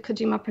contacted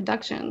Kojima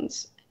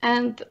Productions,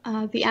 and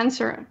the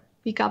answer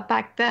we got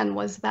back then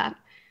was that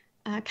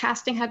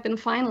casting had been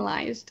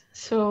finalized.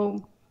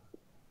 So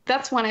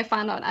that's when I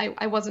found out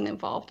I wasn't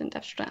involved in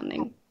Death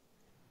Stranding.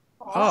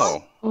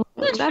 Oh.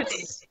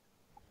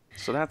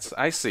 So that's,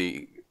 I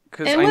see.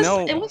 Because it I was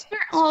know it was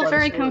all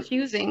very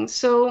confusing.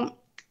 So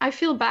I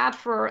feel bad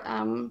for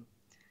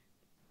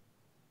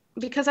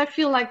because I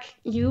feel like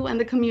you and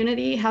the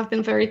community have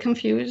been very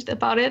confused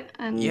about it,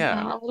 and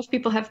a lot of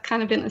people have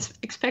kind of been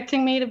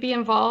expecting me to be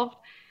involved,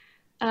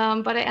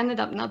 but I ended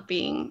up not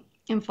being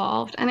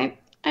involved. And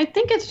I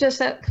think it's just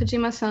that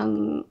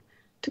Kojima-san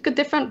took a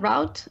different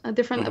route, a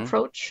different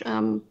approach.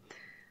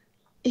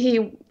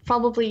 He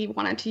probably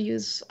wanted to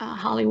use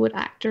Hollywood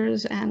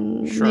actors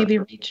and maybe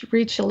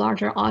reach a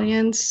larger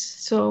audience.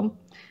 So,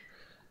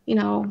 you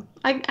know,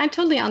 I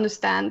totally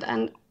understand.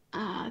 And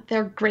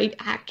they're great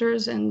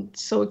actors and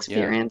so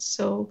experienced.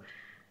 So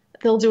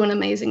they'll do an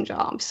amazing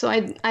job. So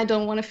I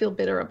don't want to feel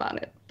bitter about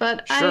it.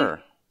 But I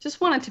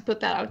just wanted to put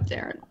that out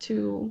there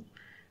to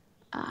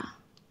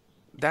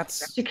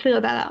clear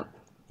that up.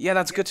 Yeah,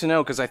 that's good to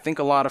know, because I think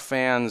a lot of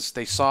fans,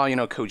 they saw, you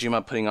know,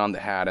 Kojima putting on the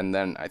hat, and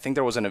then I think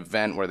there was an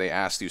event where they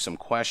asked you some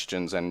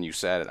questions, and you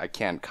said, I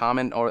can't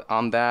comment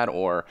on that,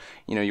 or,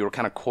 you know, you were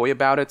kind of coy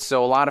about it.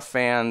 So a lot of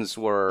fans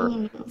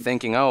were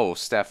thinking, oh,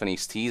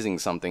 Stefanie's teasing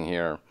something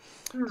here.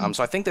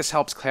 So I think this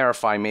helps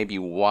clarify maybe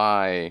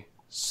why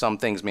some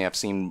things may have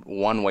seemed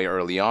one way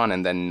early on,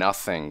 and then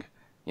nothing.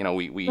 You know,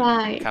 we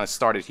kind of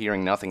started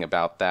hearing nothing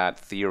about that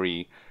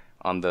theory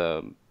on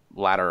the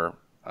latter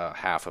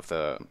half of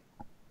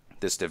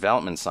this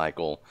development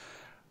cycle.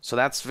 So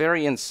that's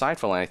very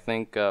insightful, and I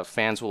think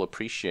fans will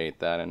appreciate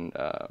that. And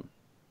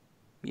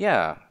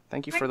yeah,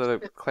 thank you for the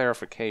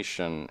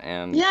clarification.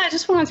 And yeah, I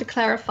just wanted to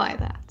clarify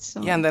that.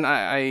 So. Yeah, and then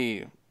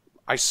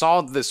I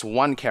saw this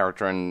one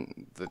character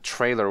in the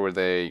trailer where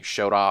they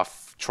showed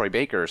off Troy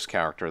Baker's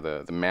character,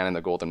 the man in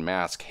the golden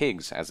mask,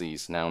 Higgs, as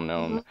he's now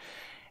known.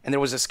 And there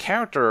was this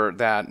character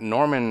that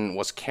Norman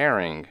was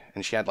carrying,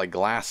 and she had like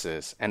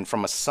glasses, and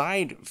from a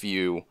side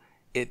view,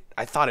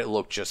 I thought it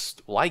looked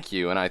just like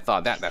you, and I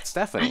thought that's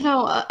Stefanie. I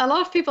know, a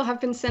lot of people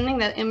have been sending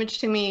that image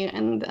to me,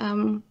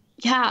 and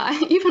yeah,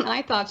 even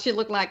I thought she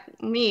looked like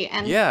me,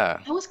 and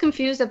I was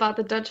confused about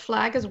the Dutch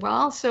flag as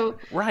well. So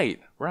right.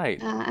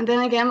 And then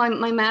again,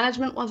 my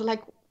management was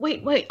like,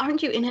 wait,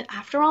 aren't you in it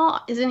after all?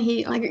 Isn't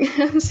he like?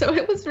 So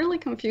it was really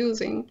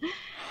confusing.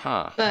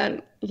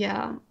 But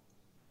yeah,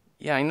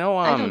 I know.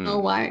 I don't know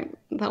why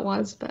that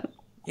was, but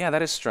yeah,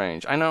 that is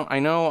strange. I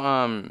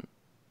know.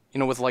 You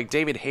know, with like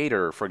David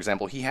Hayter, for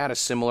example, he had a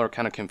similar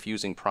kind of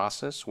confusing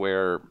process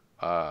where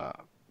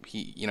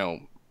he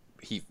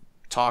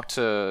talked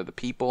to the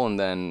people, and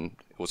then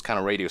it was kind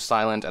of radio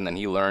silent, and then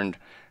he learned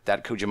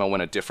that Kojima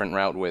went a different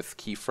route with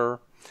CIPHER.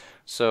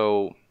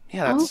 So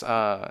yeah, that's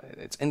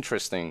it's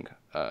interesting.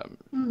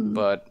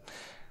 But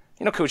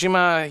you know,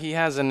 Kojima, he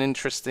has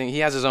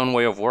his own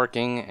way of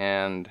working,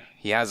 and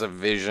he has a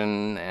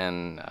vision,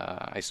 and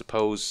I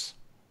suppose.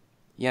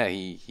 Yeah,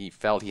 he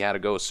felt he had to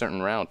go a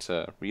certain route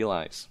to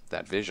realize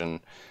that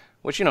vision,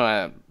 which, you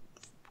know,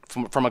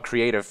 from a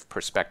creative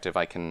perspective,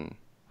 I can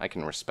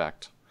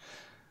respect.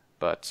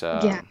 But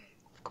yeah,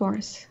 of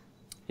course.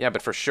 Yeah,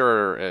 but for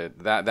sure,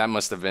 that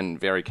must have been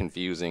very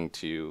confusing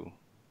to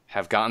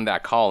have gotten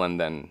that call and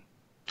then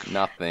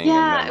nothing.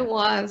 Yeah, it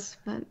was,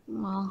 but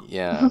well,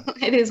 yeah,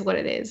 it is what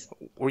it is.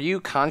 Were you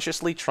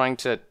consciously trying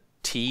to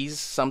tease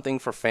something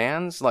for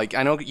fans? Like,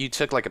 I know you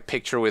took like a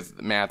picture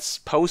with Matt's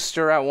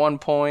poster at one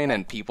point,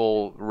 and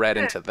people read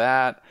into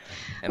that,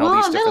 and all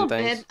these different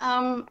things. Bit.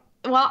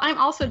 Well, I'm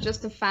also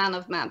just a fan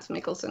of Mads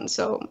Mikkelsen,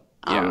 so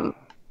I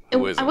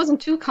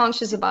wasn't too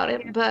conscious about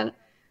it, but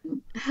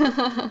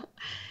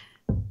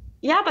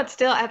yeah, but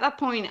still, at that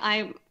point,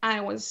 I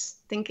was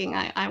thinking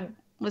I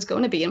was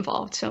going to be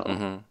involved.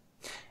 So.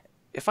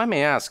 If I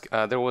may ask,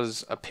 there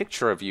was a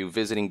picture of you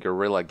visiting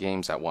Guerrilla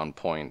Games at one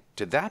point.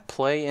 Did that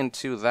play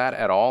into that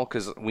at all?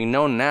 Because we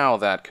know now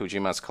that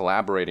Kojima's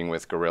collaborating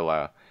with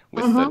Guerrilla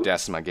with the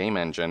Decima game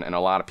engine, and a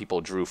lot of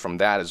people drew from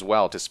that as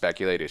well to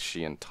speculate, is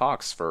she in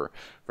talks for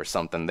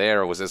something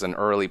there? Was this an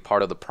early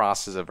part of the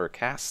process of her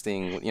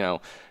casting? You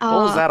know,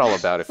 what was that all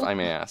about, if I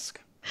may ask?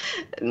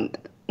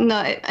 No,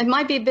 it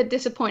might be a bit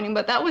disappointing,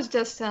 but that was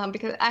just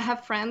because I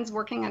have friends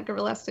working at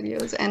Guerrilla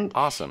Studios, and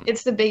awesome.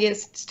 It's the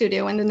biggest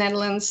studio in the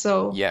Netherlands,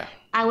 so yeah,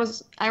 I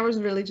was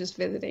really just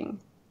visiting.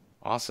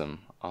 Awesome.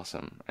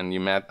 And you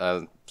met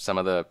some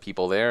of the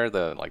people there,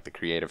 the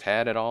creative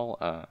head at all?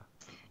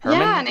 Herman?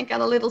 Yeah, and I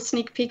got a little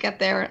sneak peek at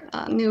their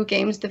new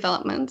games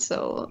development,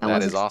 so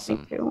that was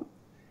awesome. Too.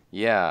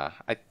 Yeah,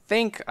 I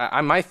think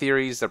my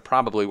theory is they're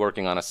probably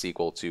working on a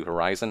sequel to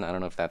Horizon. I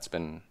don't know if that's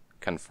been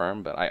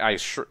confirmed, but I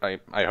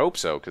hope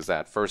so, because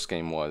that first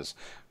game was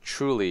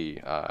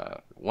truly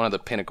one of the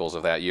pinnacles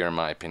of that year, in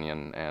my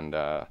opinion. And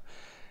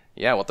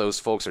yeah, what those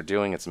folks are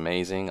doing, it's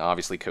amazing.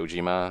 Obviously,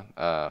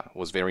 Kojima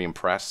was very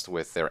impressed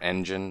with their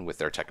engine, with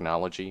their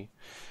technology.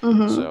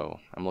 So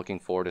I'm looking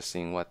forward to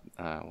seeing what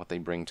they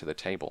bring to the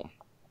table.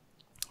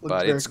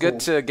 But it's good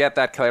to get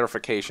that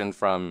clarification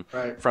from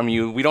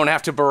you. We don't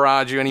have to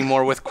barrage you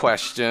anymore with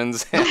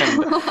questions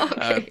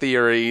and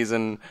theories,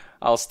 and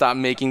I'll stop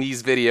making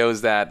these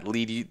videos that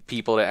lead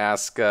people to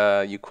ask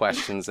you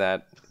questions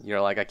that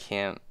you're like,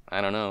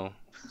 I don't know.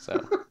 So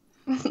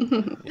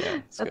yeah,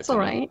 that's all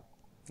right.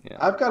 Yeah.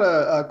 I've got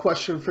a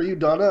question for you,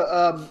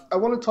 Donna. I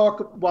want to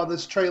talk while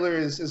this trailer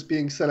is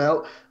being sent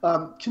out.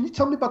 Can you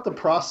tell me about the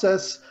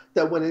process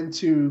that went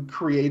into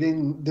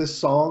creating this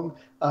song?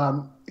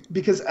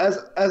 Because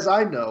as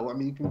I know, I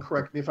mean, you can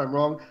correct me if I'm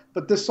wrong,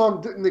 but this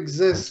song didn't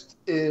exist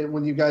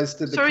when you guys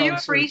did the Sorry, you were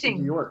concert in freezing.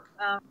 New York.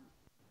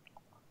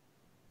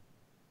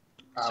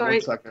 Sorry.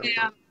 1 second.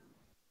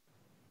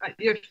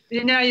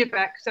 Now you're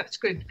back. So that's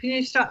good. Can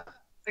you start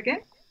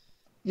again?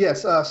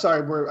 Yes.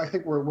 Sorry. I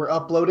think we're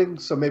uploading,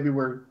 so maybe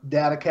we're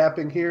data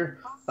capping here.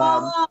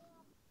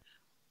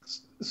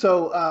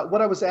 So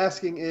what I was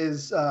asking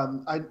is,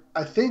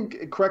 I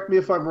think, correct me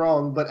if I'm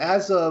wrong, but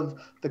as of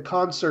the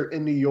concert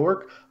in New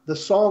York, the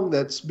song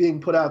that's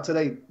being put out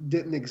today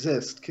didn't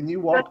exist. Can you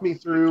walk me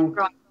through?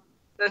 Right.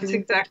 That's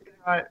exactly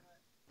right.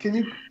 Can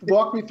you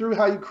walk me through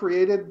how you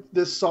created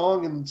this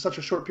song in such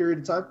a short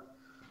period of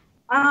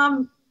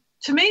time?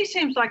 To me, it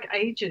seems like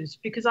ages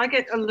because I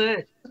get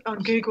alerts on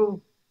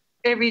Google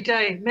every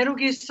day. Metal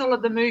Gear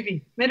Solid the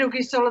movie, Metal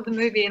Gear Solid the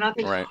movie, and I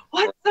think,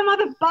 what? Some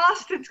other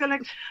bastard's going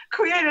to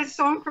create a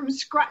song from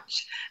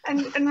scratch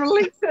and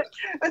release it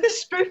with a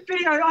spoof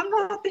video. I'm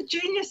not the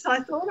genius I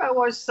thought I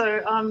was.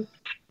 So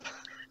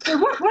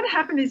what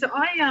happened is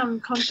I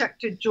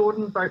contacted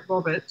Jordan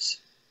Vogt-Roberts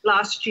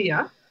last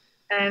year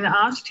and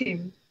asked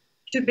him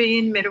to be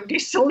in Metal Gear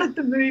Solid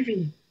the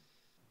movie,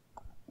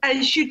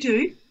 as you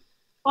do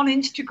on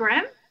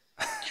Instagram.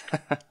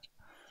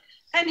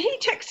 And he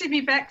texted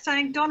me back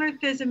saying, Donna,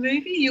 if there's a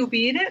movie, you'll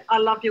be in it. I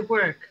love your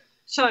work.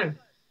 So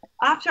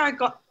after I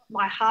got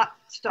my heart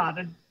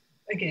started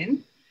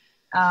again,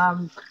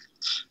 I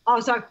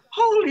was like,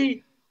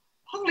 holy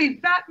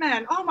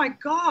Batman. Oh, my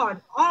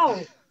God.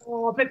 Oh,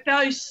 but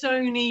those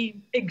Sony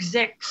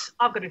execs,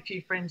 I've got a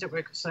few friends that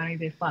work at Sony.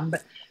 They're fun.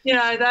 But, you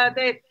know,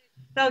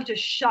 they'll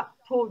just shut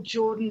poor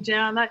Jordan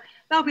down.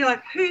 They'll be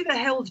like, who the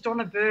hell's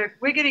Donna Burke?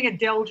 We're getting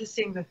Adele to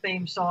sing the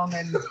theme song.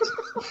 And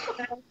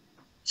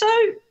so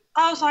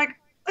I was like,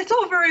 it's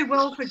all very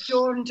well for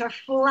Jordan to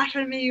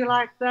flatter me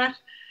like that.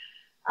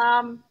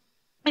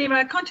 Anyway,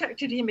 I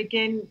contacted him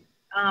again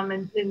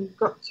and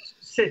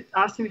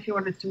asked him if he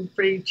wanted some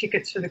free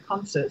tickets for the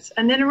concerts.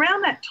 And then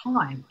around that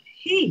time,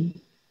 he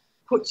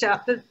puts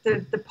out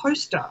the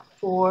poster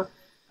for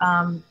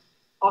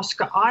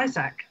Oscar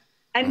Isaac.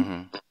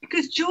 And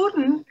because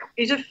Jordan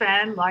is a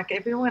fan like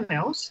everyone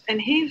else,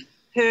 and he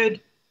heard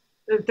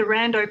the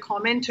rando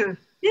comment of,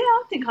 yeah,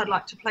 I think I'd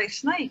like to play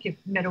Snake if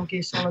Metal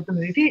Gear Solid the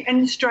movie,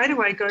 and straight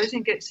away goes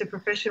and gets a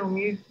professional,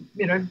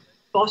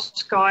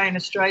 boss guy in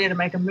Australia to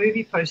make a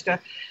movie poster,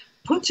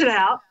 puts it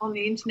out on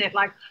the internet,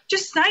 like,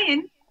 just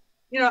saying,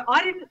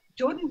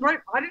 Jordan wrote,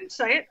 I didn't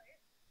say it,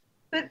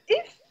 but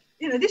if,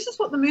 this is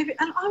what the movie,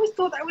 and I always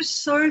thought that was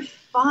so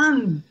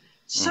fun,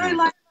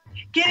 like,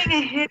 getting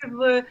ahead of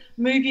the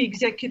movie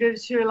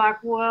executives who are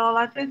like, well,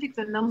 I don't think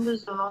the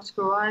numbers on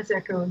Oscar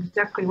Isaac are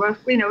exactly right.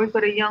 We've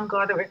got a young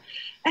guy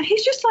and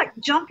he's just like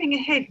jumping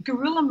ahead,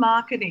 guerrilla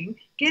marketing,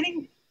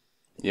 getting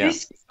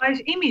this guy's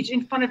image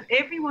in front of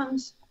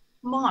everyone's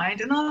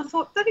mind. And I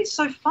thought, that is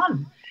so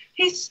fun.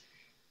 He's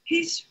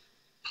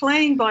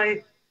playing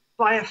by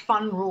a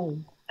fun rule.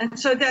 And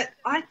so that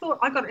I thought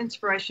I got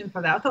inspiration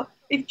for that. I thought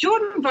if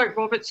Jordan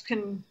Vogt-Roberts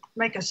can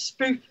make a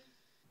spoof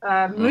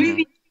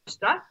movie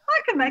poster,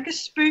 I can make a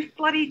spoof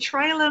bloody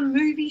trailer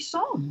movie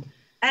song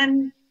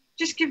and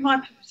just give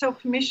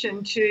myself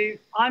permission to,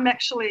 I'm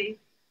actually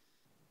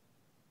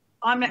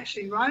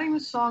writing the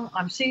song,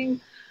 I'm singing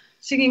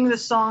the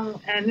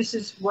song, and this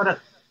is what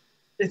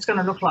it's going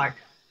to look like.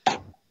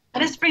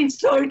 And it's been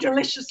so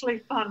deliciously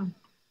fun.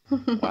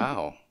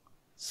 Wow.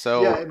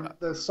 So yeah, and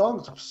the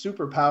song's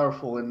super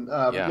powerful, and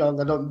Young,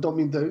 I don't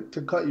mean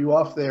to cut you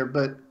off there,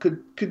 but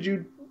could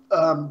you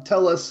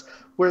tell us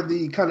where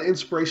the kind of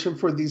inspiration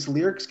for these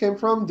lyrics came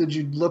from? Did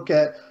you look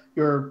at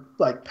your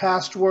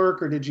past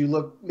work, or did you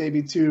look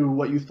maybe to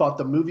what you thought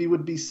the movie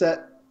would be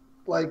set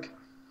like?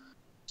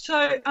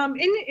 So when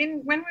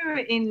we were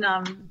in,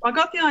 I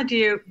got the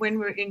idea when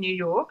we were in New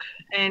York,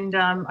 and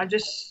I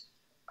just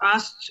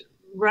asked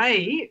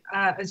Ray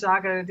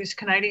Azaga, this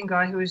Canadian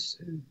guy who was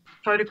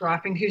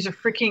photographing, who's a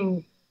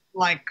freaking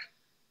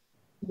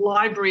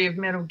library of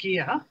Metal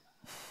Gear,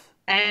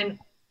 and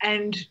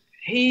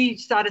he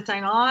started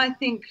saying, I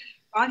think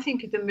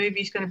the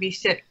movie's going to be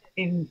set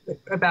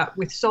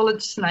with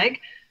Solid Snake.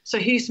 So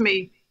here's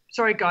me.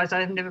 Sorry guys,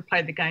 I've never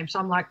played the game, so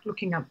I'm like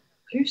looking up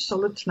who's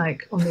Solid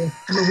Snake on the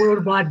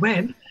World Wide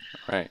Web,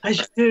 right? As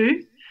you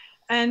do.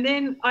 And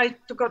then I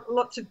got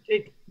lots of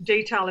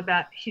detail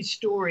about his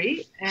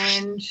story.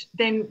 And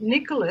then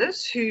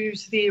Nicholas,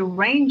 who's the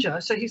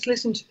arranger, so he's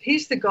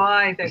the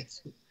guy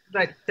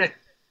that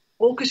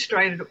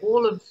orchestrated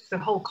all of the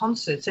whole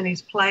concerts, and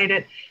he's played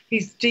it.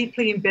 He's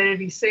deeply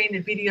embedded. He's seen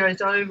the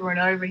videos over and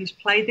over. He's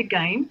played the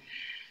game.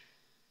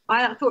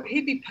 I thought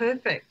he'd be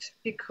perfect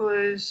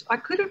because I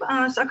could have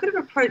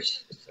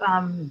approached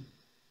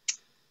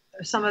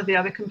some of the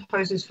other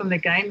composers from the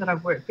game that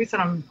I've worked with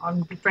and I'm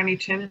on friendly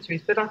terms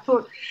with, but I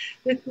thought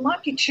it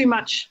might be too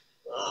much.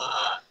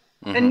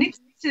 And Nick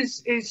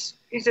is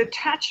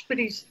attached, but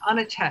he's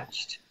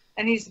unattached.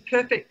 and he's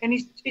perfect. And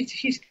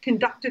he's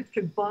conducted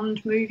for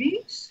Bond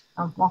movies.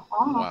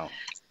 Wow.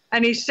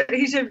 And he's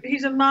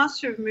a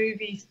master of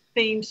movie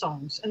theme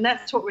songs, and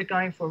that's what we're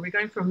going for. We're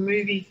going for a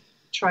movie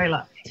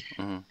trailer.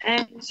 Mm-hmm.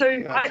 And so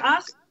I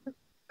asked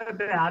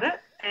about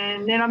it,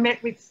 and then I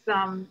met with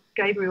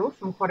Gabriel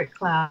from Aquatic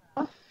Cloud,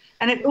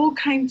 and it all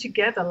came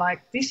together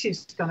like this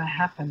is going to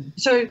happen.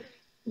 So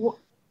the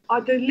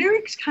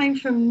lyrics came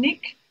from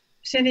Nick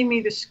sending me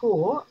the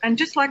score, and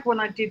just like when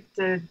I did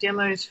the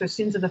demos for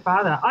Sins of the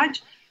Father,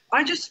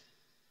 I just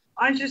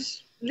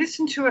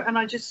listen to it and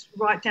I just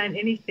write down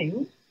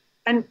anything,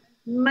 and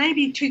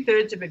maybe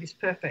 2/3 of it is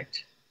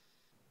perfect.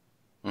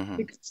 Mm-hmm.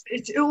 Because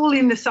it's all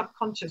in the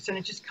subconscious and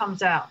it just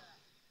comes out.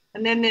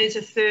 And then there's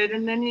a third,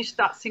 and then you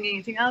start singing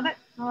and think,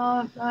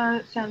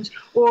 that sounds,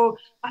 or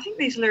I think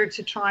these lyrics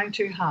are trying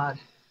too hard.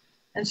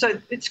 And so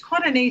it's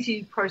quite an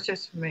easy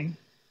process for me.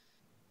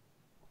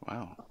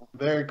 Wow.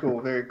 Very cool,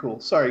 very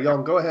cool. Sorry,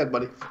 Jan, go ahead,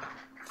 buddy.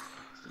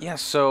 Yeah,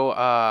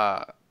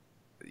 so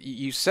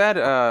you said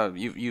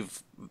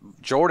you've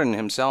Jordan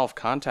himself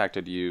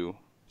contacted you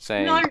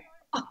saying... No,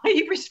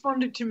 he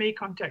responded to me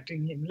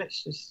contacting him.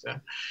 Let's just...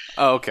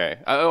 Oh, okay.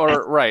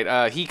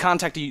 He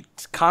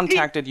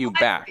contacted you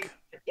back.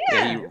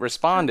 Yeah. He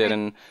responded,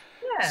 and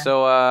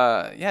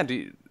so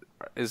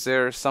is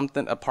there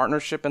a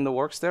partnership in the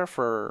works there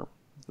for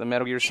the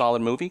Metal Gear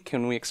Solid movie?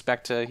 Can we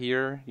expect to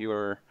hear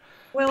your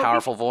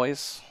powerful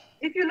voice?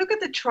 If you look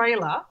at the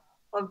trailer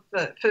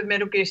for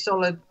Metal Gear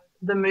Solid,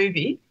 the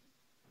movie,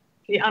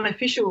 the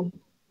unofficial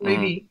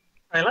movie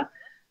trailer,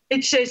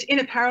 it says In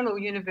a Parallel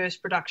Universe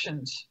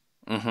Productions.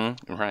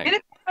 Mm-hmm. Right. In a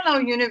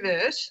parallel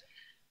universe,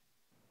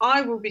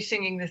 I will be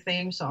singing the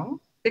theme song,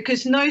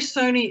 because no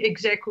Sony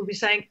exec will be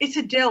saying, it's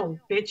Adele,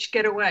 bitch,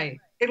 get away.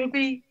 It'll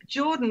be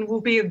Jordan will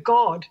be a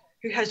god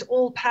who has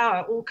all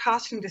power, all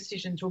casting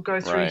decisions will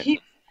go through him,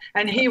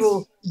 and he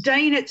will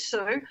deign it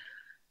so.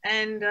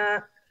 And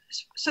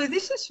so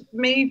this is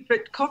me,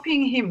 but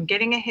copying him,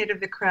 getting ahead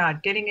of the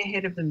crowd, getting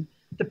ahead of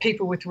the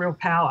people with real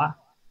power,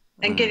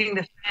 and getting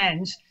the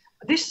fans.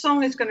 This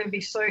song is going to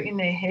be so in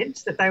their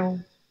heads that they will...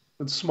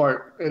 It's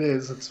smart. It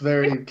is. It's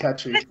very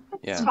catchy.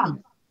 It's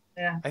fun.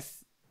 Yeah. I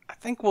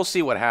think we'll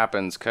see what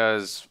happens,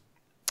 because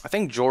I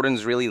think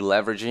Jordan's really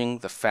leveraging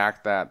the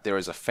fact that there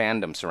is a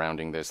fandom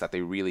surrounding this, that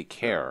they really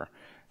care,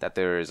 that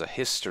there is a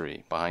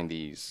history behind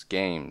these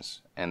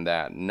games, and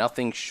that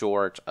nothing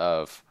short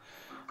of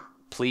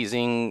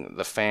pleasing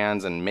the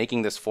fans and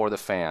making this for the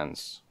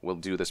fans will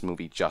do this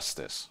movie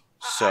justice.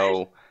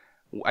 So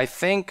I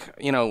think,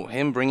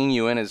 him bringing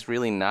you in is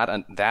really not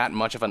that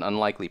much of an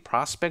unlikely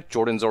prospect.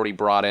 Jordan's already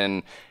brought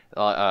in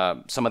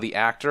some of the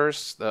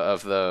actors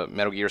of the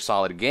Metal Gear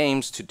Solid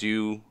games to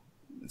do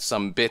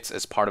some bits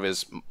as part of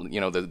his,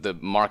 the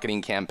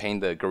marketing campaign,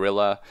 the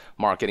guerrilla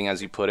marketing,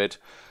 as you put it.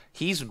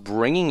 He's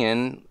bringing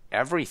in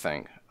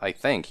everything. I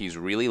think he's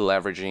really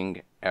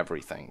leveraging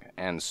everything.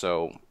 And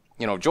so,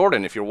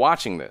 Jordan, if you're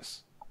watching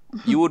this,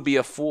 you would be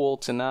a fool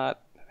to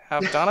not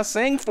have Donna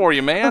sing for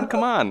you, man.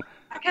 Come on.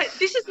 Okay,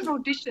 this is an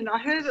audition. I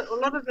heard a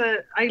lot of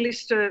the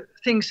A-lister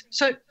things.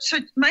 So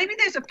maybe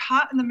there's a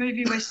part in the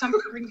movie where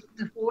someone brings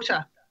the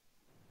water.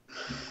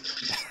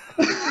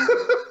 Do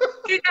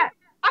that.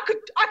 I could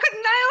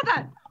nail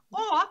that.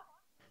 Or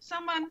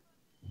someone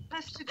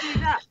has to do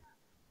that.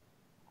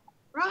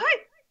 Right?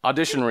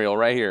 Audition reel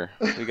right here.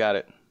 We got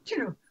it.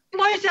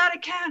 Blows out a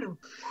candle.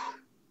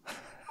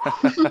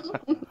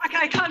 Okay,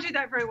 I can't do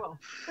that very well.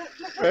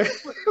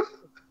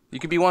 You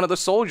could be one of the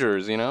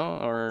soldiers,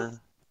 or...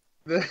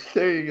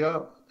 There you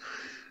go.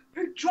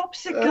 Who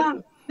drops a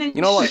gun? Then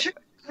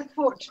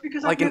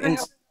like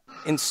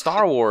in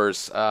Star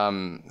Wars,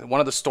 one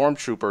of the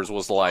stormtroopers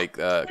was like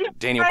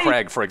Daniel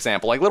Craig, for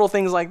example. Like little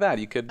things like that.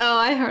 You could. Oh,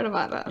 I heard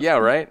about that. Yeah,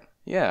 right.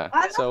 Yeah.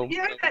 You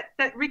know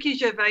that Ricky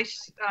Gervais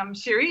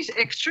series,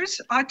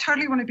 Extras. I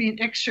totally want to be an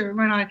extra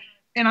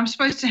and I'm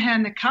supposed to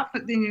hand the cup,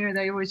 but then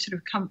they always sort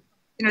of come.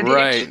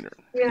 Right.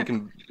 Yeah. You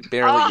can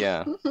barely.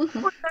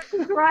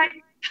 That's great.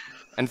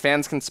 And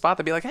fans can spot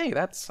that, be like, hey,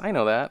 I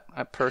know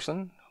that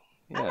person.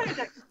 Yeah. I know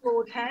that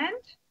broad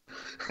hand.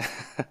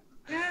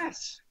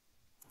 Yes.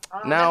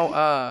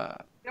 Now,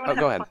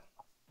 go ahead.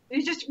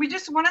 We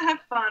just want to have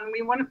fun.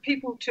 We want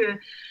people to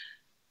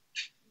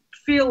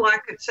feel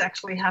like it's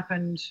actually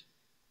happened.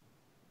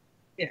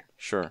 Yeah.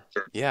 Sure.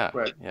 Yeah.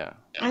 Right. Yeah.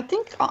 I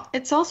think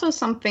it's also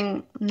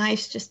something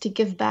nice just to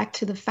give back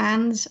to the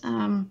fans.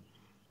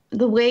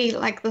 The way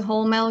like the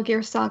whole Metal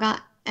Gear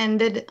saga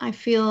ended, I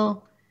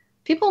feel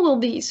people will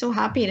be so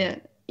happy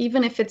to,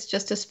 even if it's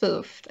just a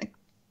spoof,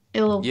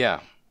 it'll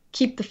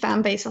keep the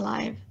fan base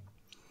alive.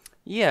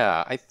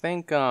 Yeah, I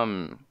think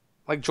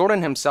like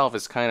Jordan himself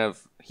is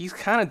he's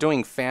kind of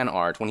doing fan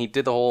art. When he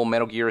did the whole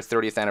Metal Gear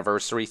 30th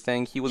anniversary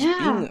thing, he was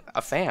being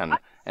a fan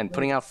and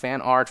putting out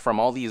fan art from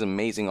all these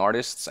amazing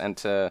artists, and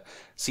to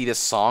see this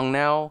song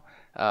now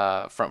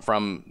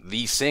from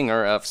the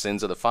singer of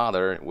Sins of the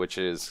Father, which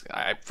is,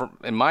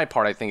 in my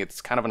part, I think it's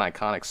kind of an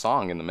iconic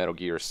song in the Metal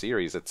Gear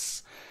series.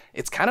 It's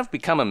kind of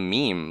become a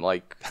meme.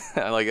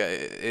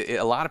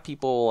 A lot of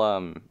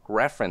people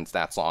reference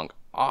that song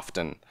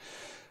often.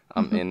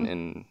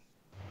 in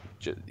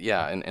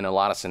a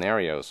lot of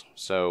scenarios.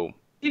 So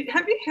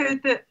have you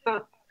heard that?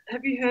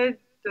 Have you heard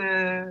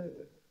the?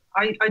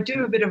 I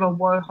do a bit of a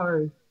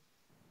woho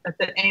at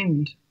the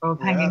end of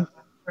Hanging by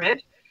a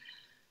Thread,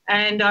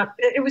 and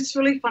it was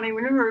really funny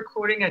when we were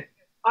recording it.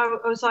 I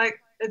was like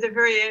at the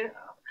very end.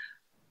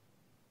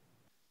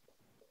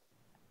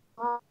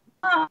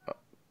 And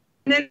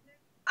then,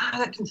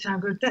 that didn't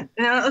sound good. And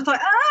I was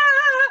like,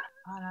 oh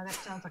no, that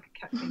sounds like a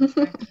cat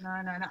thing.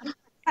 No.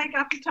 Take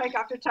after take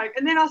after take.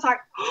 And then I was like,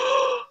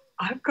 oh,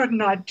 I've got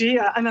an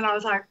idea. And then I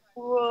was like,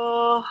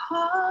 whoa.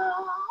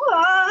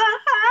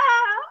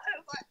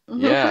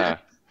 Yeah.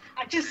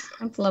 I just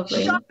that's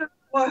lovely. Shot the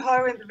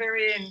whoa at the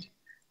very end.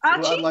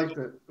 Archie, I liked it.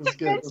 It was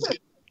good.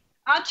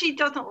 Archie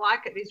doesn't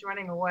like it. He's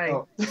running away.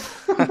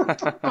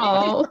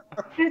 Oh.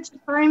 It's the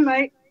same,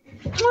 mate.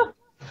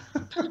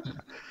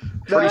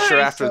 Pretty sure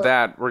after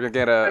that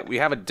we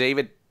have a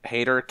David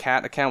Hayter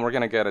cat account. We're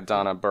gonna get a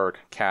Donna Burke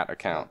cat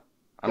account.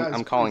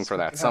 I'm calling for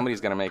that.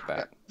 Somebody's gonna make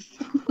that.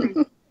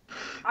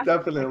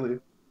 Definitely.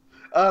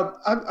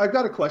 I've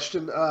got a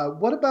question.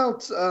 What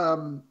about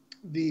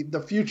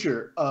the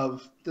future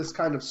of this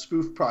kind of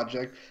spoof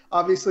project?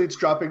 Obviously, it's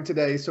dropping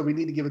today, so we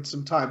need to give it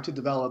some time to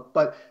develop.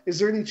 But is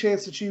there any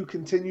chance that you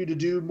continue to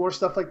do more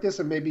stuff like this,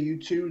 and maybe you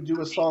two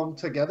do a song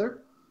together?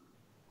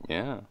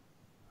 Yeah.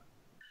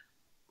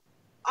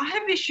 I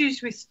have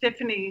issues with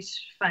Stefanie's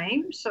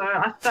fame, so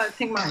I don't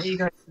think my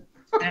ego can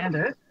stand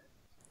it.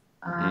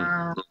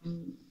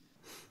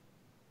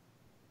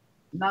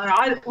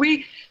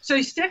 So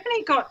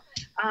Stefanie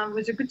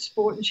was a good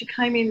sport, and she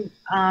came in,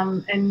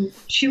 and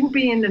she will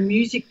be in the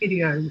music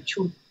video,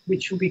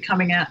 which will be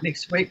coming out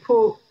next week.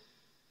 Paul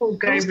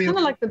Gabriel. It's kind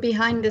of like the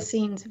behind the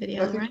scenes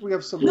video, I think right? we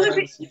have some. No,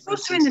 but she's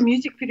also in the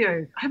music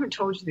video. I haven't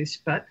told you this,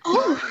 but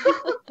I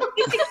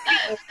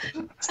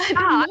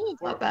know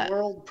about that.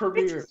 World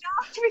premiere. It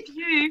starts with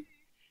you,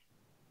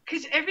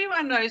 because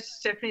everyone knows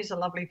Stefanie's a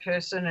lovely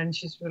person and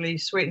she's really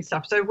sweet and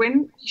stuff. So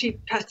when she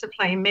has to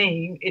play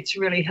me, it's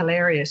really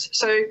hilarious.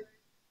 So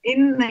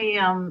in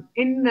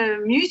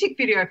the music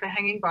video for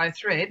Hanging by a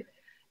Thread,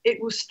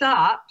 it will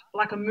start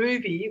like a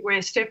movie where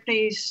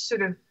Stefanie's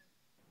sort of,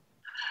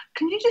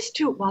 can you just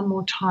do it one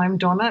more time,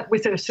 Donna,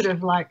 with a sort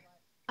of like,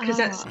 because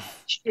that's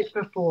shit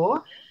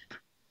before.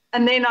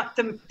 And then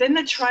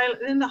the trailer,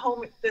 then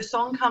the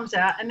song comes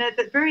out, and at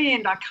the very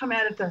end, I come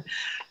out of the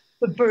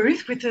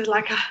booth with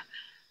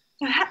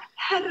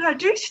how did I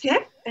do,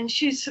 Steph? And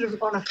she's sort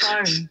of on a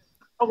phone.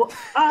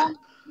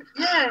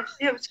 Yeah,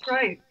 it was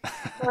great.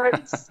 So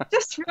it's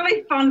just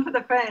really fun for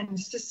the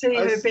fans to see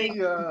her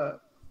being.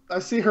 I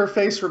see her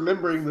face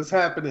remembering this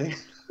happening.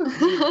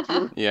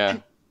 Yeah.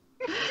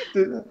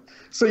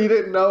 So you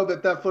didn't know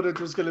that footage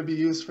was going to be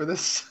used for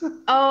this?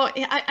 Oh,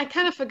 yeah, I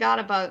kind of forgot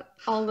about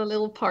all the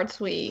little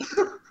parts we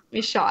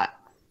shot.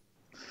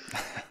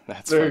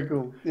 That's very fun.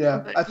 Cool. Yeah,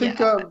 but I think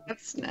we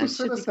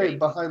sent us a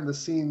behind the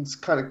scenes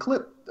kind of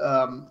clip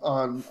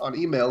on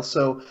email,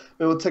 so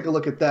maybe we'll take a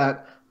look at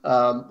that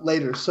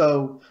later.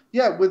 So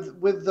yeah,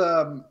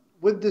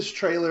 with this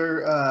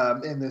trailer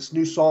and this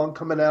new song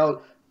coming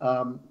out,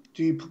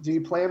 do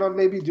you plan on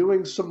maybe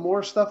doing some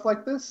more stuff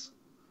like this?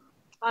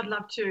 I'd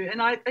love to,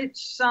 and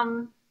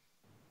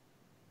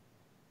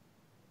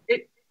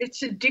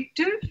it's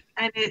addictive,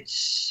 and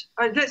it's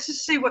let's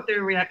just see what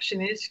their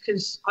reaction is,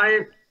 because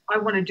I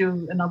want to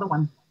do another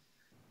one.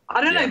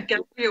 I don't know if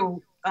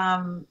Gabriel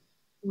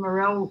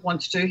Morel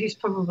wants to. He's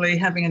probably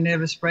having a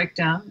nervous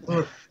breakdown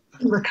or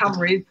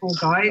recovery. Poor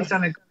guy, he's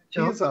done a good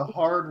job. He's a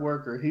hard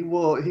worker. He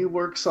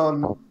works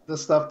on the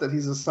stuff that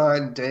he's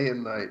assigned day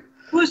and night.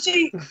 Well,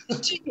 see,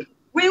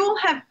 we all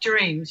have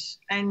dreams,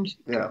 and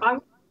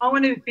I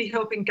want to be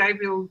helping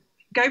Gabriel.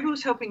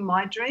 Gabriel's helping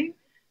my dream,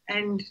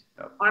 and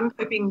I'm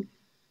hoping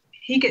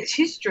he gets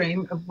his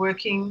dream of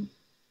working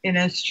in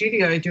a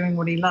studio doing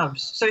what he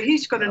loves. So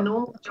he's got a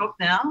normal job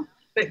now,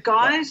 but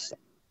guys,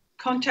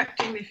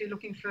 contact him if you're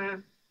looking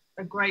for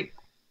a great,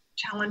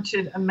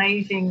 talented,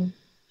 amazing,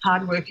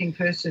 hardworking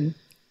person.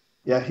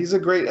 Yeah, he's a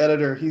great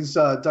editor. He's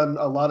done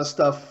a lot of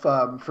stuff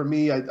for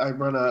me. I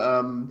run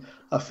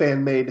a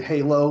fan-made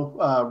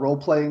Halo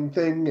role-playing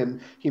thing, and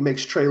he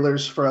makes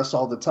trailers for us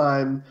all the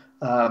time.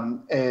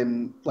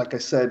 And like I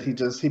said,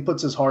 he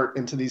puts his heart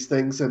into these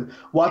things. And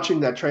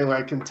watching that trailer,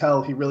 I can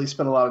tell he really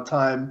spent a lot of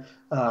time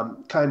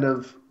kind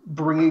of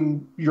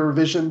bringing your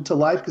vision to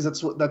life, because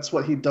that's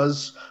what he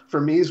does for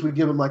me. Is we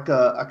give him like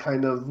a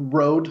kind of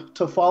road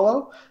to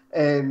follow,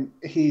 and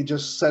he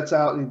just sets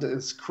out, and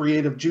his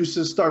creative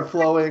juices start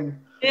flowing.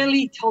 I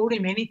barely told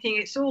him anything.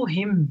 It's all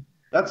him.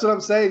 That's what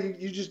I'm saying.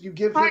 You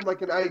give him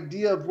like an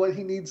idea of what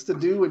he needs to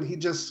do, and he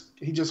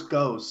just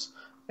goes.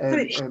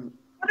 And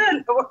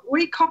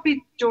we copied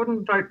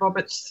Jordan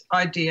Vogt-Roberts'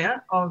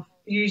 idea of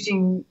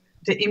using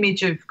the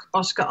image of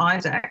Oscar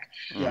Isaac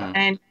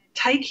and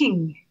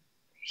taking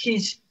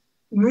his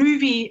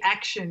movie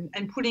action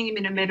and putting him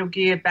in a Metal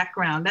Gear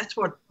background. That's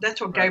what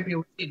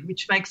Gabriel did,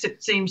 which makes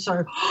it seem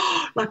so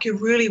like you're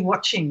really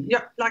watching.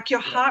 Like your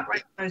heart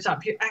rate goes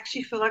up. You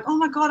actually feel like, oh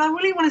my God, I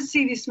really want to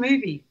see this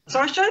movie. So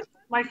I showed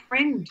my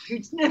friend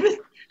who's never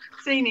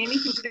seen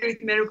anything to do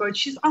with metal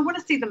goes, I want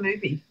to see the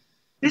movie.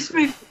 This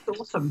movie is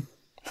awesome.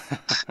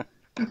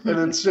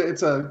 And it's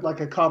like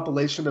a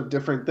compilation of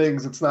different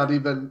things. It's not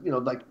even,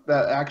 like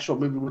that actual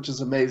movie, which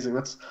is amazing.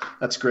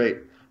 That's great.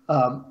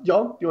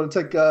 Y'all, you want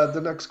to take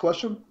the next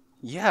question?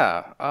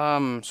 Yeah.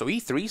 So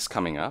E3's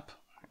coming up,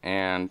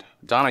 and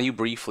Donna, you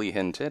briefly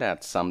hinted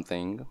at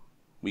something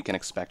we can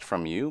expect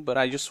from you, but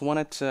I just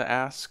wanted to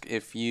ask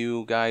if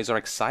you guys are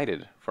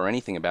excited for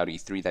anything about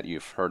E3 that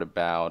you've heard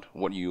about,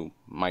 what you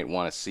might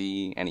want to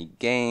see, any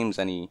games,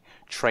 any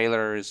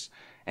trailers,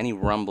 any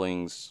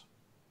rumblings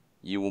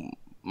you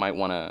might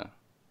want to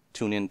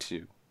tune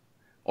into,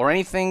 or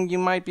anything you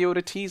might be able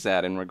to tease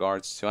at in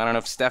regards to, I don't know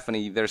if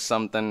Stefanie, there's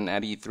something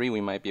at E3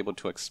 we might be able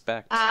to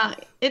expect.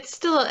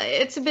 It's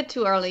a bit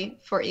too early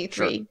for E3.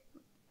 Sure.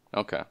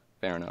 Okay,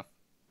 fair enough.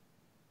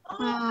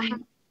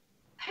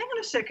 Hang on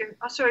a second.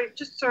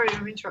 Sorry,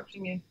 I'm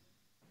interrupting you.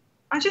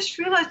 I just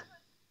realized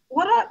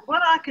what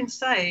I can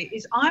say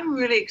is I'm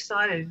really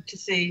excited to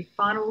see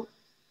Final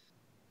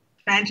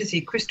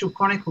Fantasy Crystal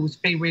Chronicles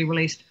be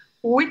re-released,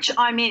 which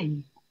I'm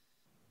in.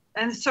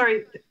 And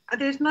sorry,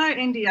 there's no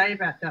NDA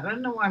about that. I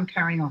don't know why I'm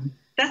carrying on.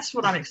 That's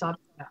what I'm excited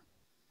about.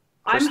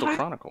 Crystal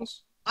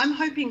Chronicles. I'm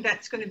hoping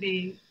that's going to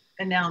be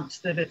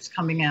announced that it's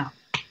coming out.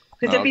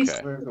 Because they've been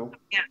saying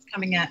it's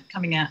coming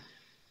out.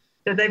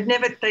 But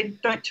they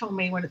don't tell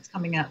me when it's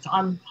coming out, so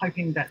I'm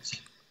hoping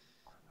that's...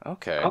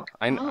 Okay.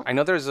 I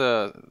know there's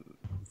a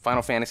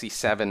Final Fantasy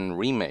VII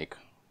remake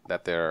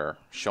that they're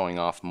showing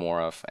off more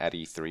of at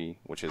E3,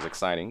 which is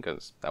exciting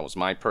because that was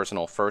my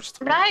personal first.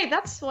 Right,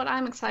 that's what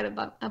I'm excited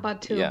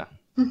about too. Yeah.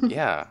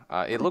 Yeah,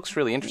 it looks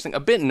really interesting. A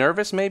bit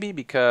nervous maybe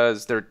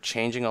because they're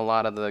changing a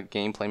lot of the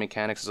gameplay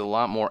mechanics. It's a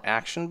lot more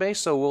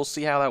action-based, so we'll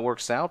see how that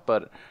works out.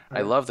 But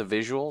I love the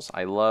visuals.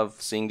 I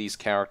love seeing these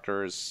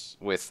characters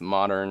with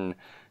modern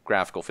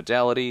graphical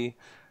fidelity.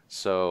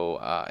 So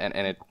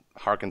and it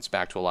harkens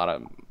back to a lot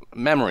of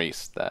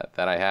memories that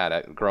I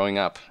had growing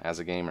up as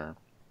a gamer.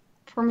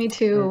 For me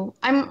too.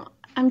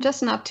 I'm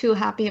just not too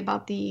happy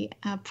about the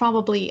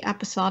probably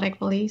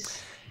episodic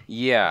release.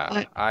 Yeah,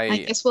 but I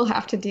guess we'll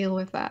have to deal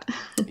with that.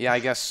 Yeah, I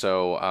guess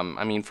so.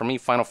 I mean, for me,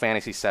 Final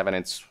Fantasy VII,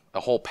 it's a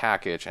whole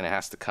package, and it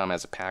has to come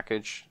as a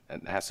package.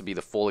 It has to be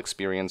the full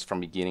experience from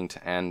beginning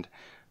to end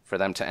for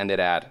them to end it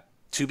at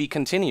to be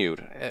continued.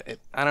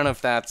 I don't know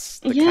if that's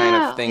the kind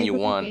of thing you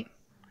want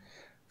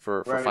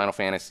for Final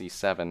Fantasy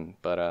VII,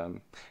 but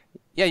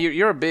yeah,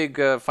 you're a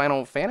big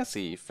Final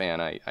Fantasy fan,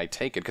 I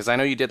take it, because I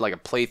know you did like a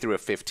playthrough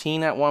of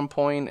 15 at one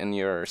point in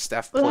your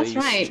Steph Plays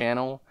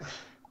channel.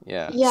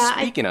 Yeah.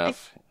 Speaking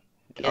of...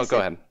 Oh, go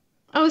ahead.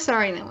 Oh,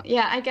 sorry. No.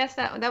 Yeah, I guess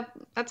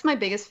that's my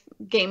biggest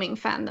gaming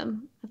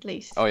fandom, at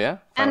least. Oh, yeah?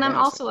 And I'm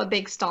also a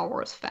big Star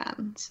Wars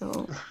fan,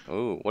 so...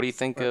 Ooh, what do you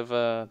think of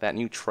that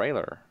new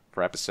trailer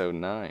for Episode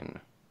 9?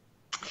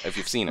 If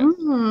you've seen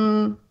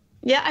it.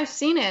 Yeah, I've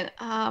seen it.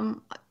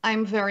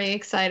 I'm very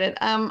excited.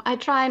 I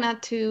try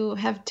not to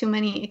have too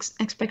many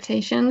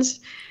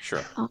expectations.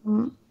 Sure.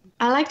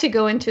 I like to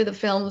go into the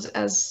films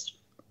as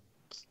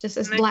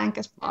blank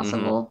as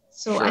possible.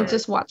 So I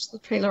just watched the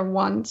trailer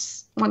one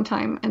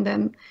time, and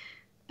then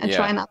I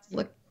try not to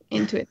look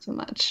into it too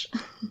much.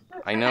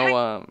 I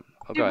know.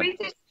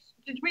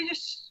 Did we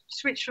just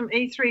switch from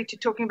E3 to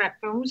talking about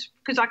films?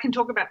 Because I can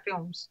talk about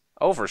films.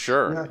 Oh, for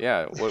sure.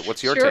 Yeah.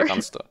 What's your take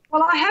on stuff?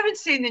 Well, I haven't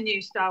seen the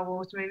new Star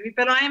Wars movie,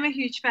 but I am a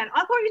huge fan.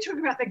 I thought you were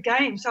talking about the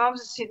game, so I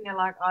was just sitting there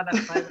like, I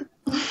don't play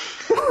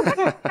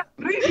it.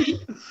 Movie.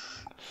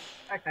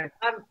 Okay.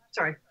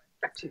 Sorry.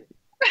 Back to you.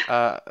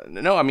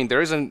 No, I mean,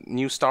 there is a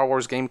new Star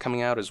Wars game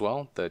coming out as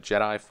well, the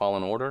Jedi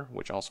Fallen Order,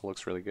 which also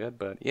looks really good.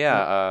 But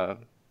yeah,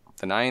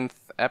 the 9th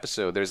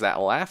episode, there's that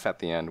laugh at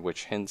the end,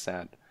 which hints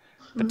at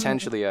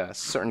potentially a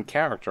certain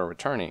character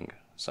returning.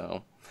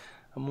 So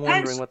I'm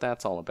wondering what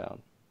that's all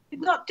about. He's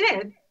not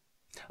dead?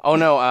 Oh,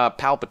 no,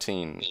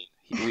 Palpatine.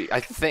 I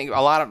think a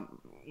lot of...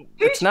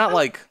 It's not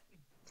like...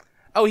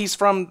 Oh, he's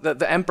from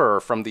the Emperor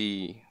from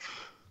the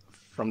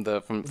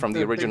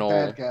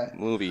original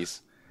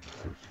movies.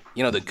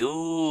 You know, the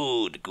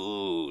good,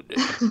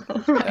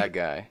 that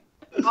guy.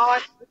 Oh,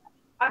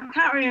 I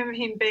can't remember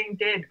him being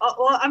dead. Oh,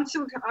 well, I'm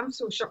still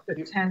shocked that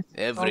his hands.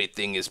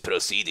 Everything is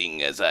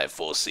proceeding as I've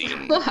foreseen.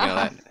 You know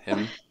that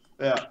him?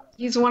 Yeah.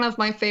 He's one of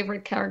my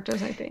favorite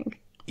characters, I think.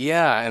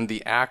 Yeah, and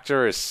the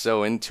actor is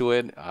so into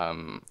it.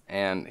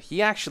 And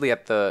he actually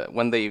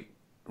when they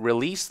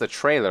released the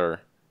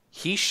trailer,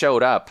 he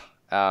showed up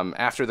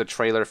after the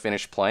trailer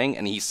finished playing,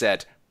 and he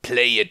said,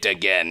 "Play it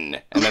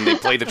again," and then they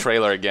played the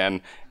trailer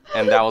again.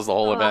 And that was the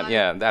whole event.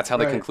 Yeah, that's how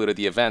they concluded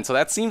the event. So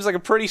that seems like a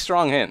pretty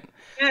strong hint.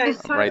 Yeah,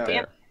 right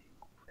there.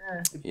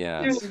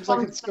 Yeah. It seems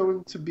like it's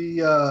going to be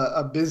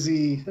a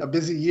busy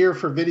year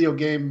for video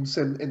games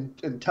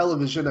and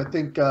television. I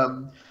think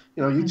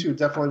you two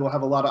definitely will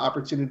have a lot of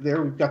opportunity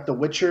there. We've got the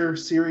Witcher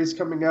series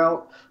coming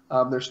out.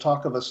 There's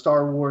talk of a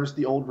Star Wars: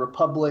 The Old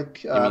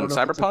Republic. You mean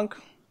Cyberpunk?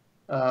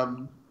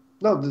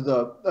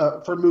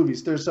 No, for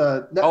movies. There's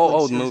a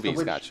Netflix series,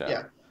 movies. Gotcha.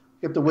 Yeah.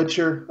 Get The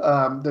Witcher.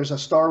 There's a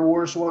Star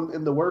Wars one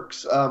in the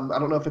works. I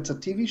don't know if it's a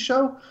TV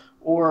show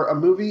or a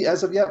movie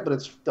as of yet, but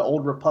it's the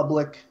Old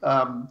Republic,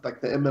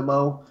 like the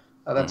MMO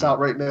that's out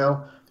right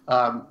now.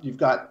 You've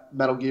got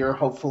Metal Gear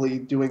hopefully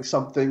doing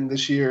something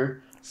this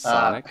year.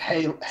 Sonic.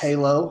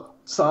 Halo.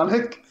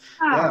 Sonic.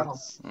 Wow.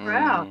 Yeah.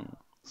 Wow.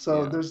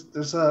 So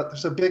there's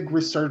a big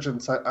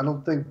resurgence. I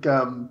don't think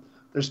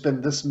there's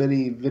been this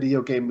many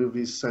video game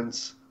movies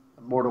since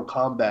Mortal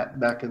Kombat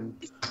back in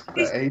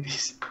the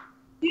 80s.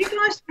 Do you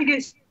guys think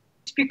it's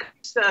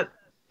because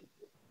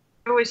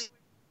there was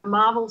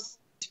Marvel's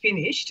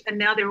finished and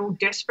now they're all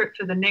desperate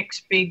for the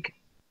next big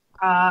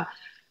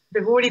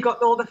they've already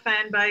got all the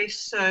fan base,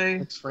 so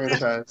Next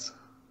franchise.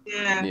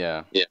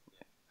 Yeah.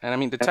 And I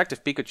mean,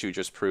 Detective Pikachu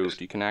just proved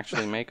you can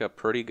actually make a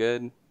pretty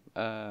good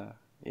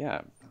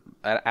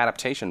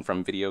adaptation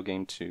from video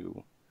game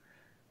to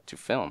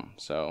film.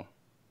 So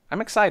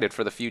I'm excited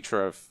for the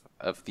future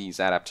of these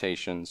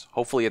adaptations.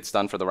 Hopefully it's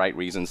done for the right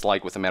reasons,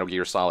 like with the Metal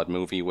Gear Solid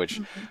movie, which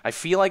I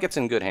feel like it's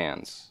in good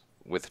hands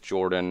with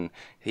Jordan.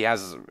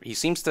 He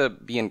seems to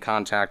be in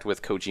contact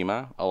with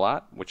Kojima a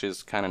lot, which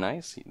is kind of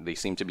nice. They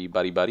seem to be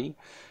buddy-buddy,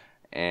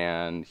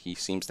 and he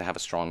seems to have a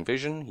strong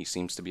vision. He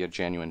seems to be a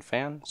genuine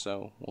fan,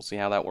 so we'll see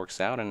how that works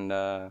out. And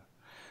I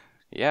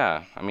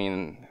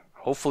mean,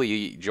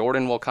 hopefully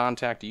Jordan will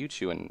contact you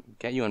two and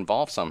get you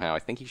involved somehow. I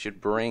think he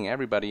should bring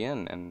everybody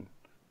in and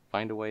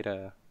find a way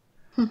to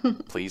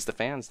please the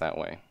fans that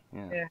way.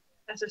 Yeah.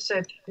 As I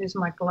said, here's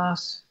my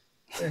glass.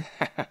 Yeah.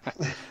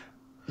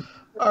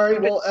 All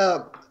right,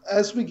 well,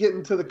 as we get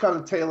into the kind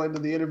of tail end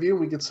of the interview,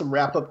 we get some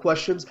wrap-up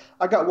questions.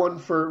 I got one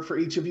for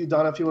each of you.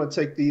 Donna, if you want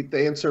to take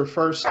the answer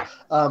first.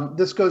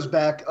 This goes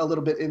back a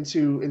little bit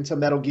into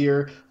Metal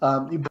Gear.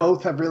 You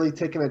both have really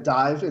taken a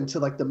dive into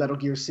like the Metal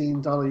Gear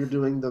scene. Donna, you're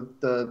doing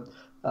the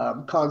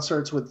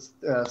concerts with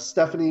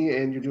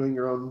Stefanie, and you're doing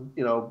your own,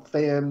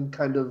 fan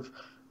kind of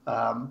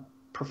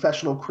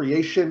professional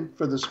creation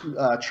for this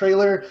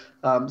trailer.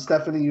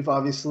 Stefanie, you've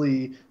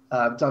obviously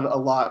done a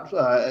lot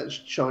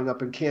showing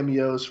up in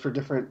cameos for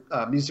different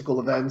musical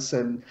events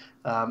and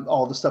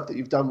all the stuff that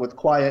you've done with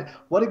Quiet.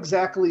 What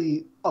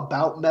exactly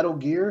about Metal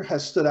Gear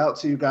has stood out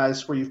to you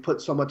guys where you've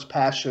put so much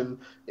passion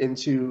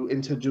into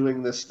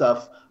doing this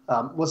stuff?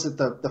 Was it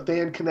the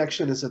fan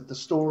connection? Is it the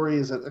story?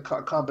 Is it a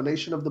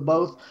combination of the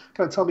both?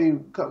 Kind of tell me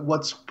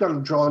what's kind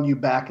of drawn you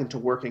back into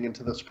working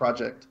into this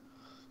project.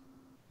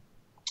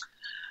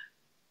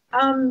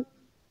 The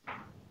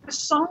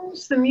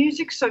songs, the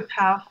music's so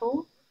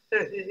powerful.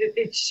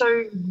 It's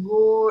so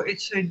raw,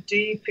 it's so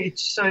deep,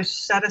 it's so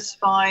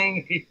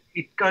satisfying.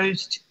 It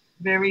goes to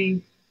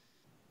very.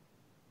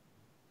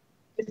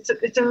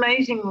 It's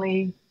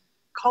amazingly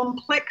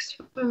complex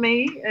for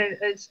me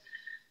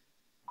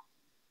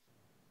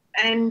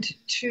and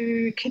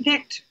to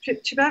connect, to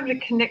be able to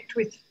connect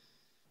with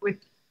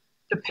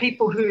the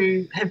people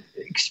who have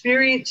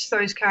experienced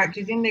those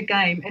characters in the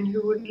game and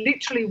who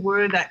literally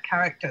were that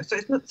character. So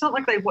it's not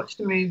like they watched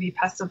the movie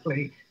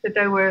passively, that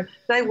they were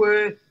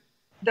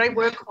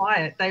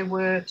Quiet, they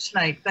were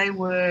Snake,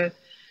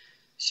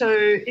 so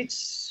it's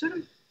sort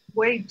of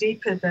way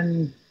deeper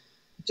than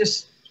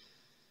just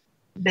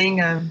being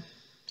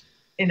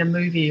in a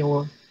movie.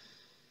 Or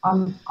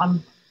I'm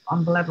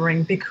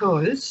blabbering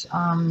because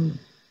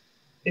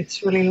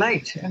it's really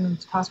late and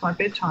it's past my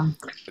bedtime.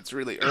 It's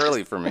really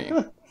early for me.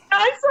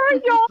 I'm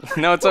sorry, y'all.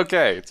 No, it's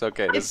okay. It's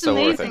okay. It's so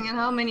amazing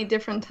how many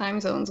different time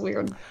zones we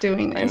are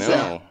doing this.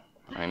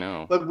 I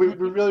know. Look, we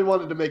really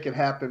wanted to make it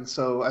happen,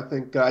 so I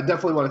think I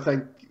definitely want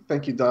to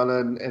thank you, Donna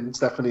and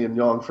Stefanie and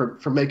Yong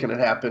for making it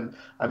happen.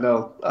 I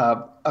know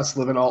us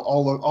living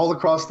all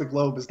across the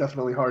globe is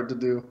definitely hard to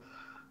do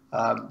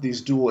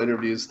these dual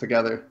interviews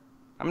together.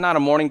 I'm not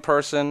a morning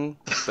person,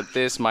 but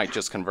this might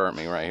just convert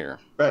me right here.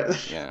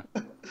 Right. Yeah.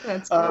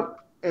 That's good.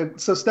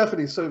 And so,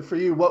 Stefanie, so for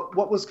you,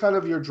 what was kind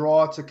of your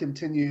draw to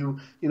continue,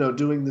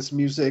 doing this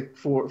music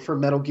for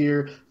Metal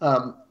Gear?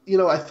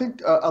 I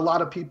think a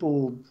lot of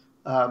people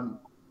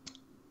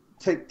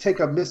take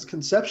a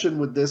misconception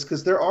with this,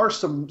 because there are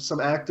some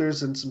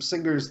actors and some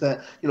singers that,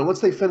 once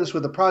they finish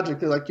with a project,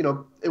 they're like,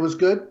 it was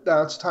good,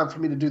 now it's time for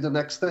me to do the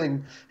next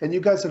thing. And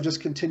you guys have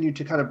just continued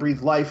to kind of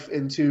breathe life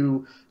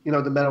into,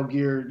 the Metal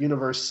Gear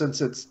universe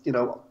since it's,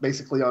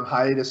 basically on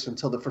hiatus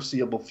until the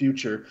foreseeable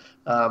future.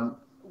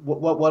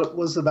 What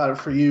was about it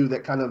for you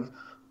that kind of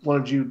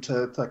wanted you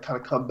to kind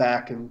of come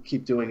back and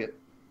keep doing it?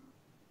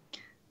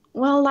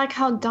 Well, like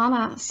how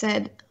Donna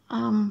said,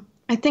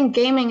 I think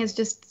gaming is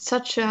just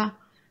such a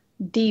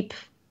deep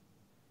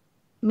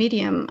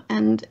medium,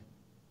 and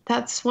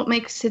that's what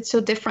makes it so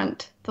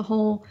different. The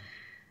whole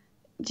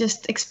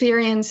just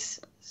experiencing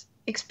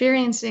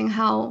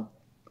how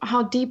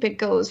deep it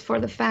goes for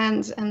the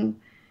fans, and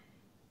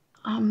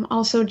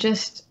also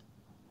just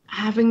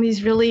having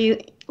these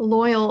really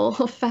loyal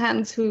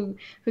fans who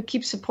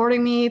keep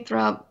supporting me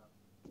throughout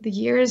the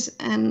years,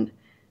 and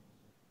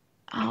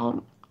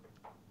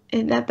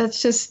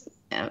that's just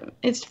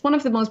it's one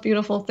of the most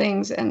beautiful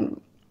things,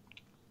 and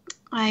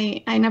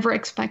I never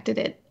expected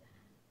it.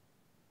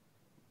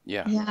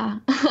 Yeah.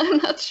 I'm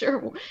not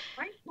sure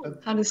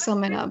how to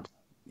sum it up.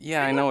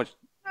 Yeah, I know. We're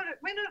not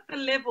at the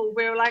level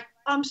where, like,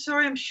 I'm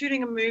sorry, I'm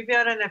shooting a movie.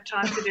 I don't have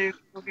time to do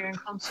a Bulgarian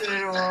concert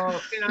or,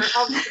 you know.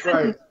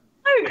 Right.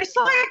 No, it's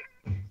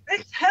like,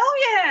 it's hell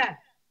yeah.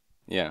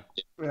 Yeah.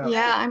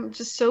 Yeah, I'm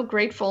just so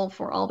grateful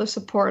for all the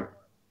support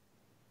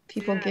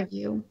people give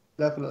you.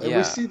 Definitely. Yeah.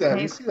 And we see that.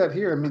 We see that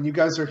here. I mean, you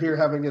guys are here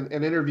having an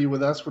interview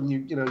with us when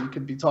you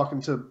could be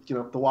talking to,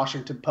 the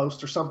Washington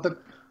Post or something.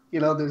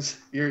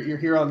 You're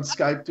here on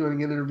Skype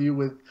doing an interview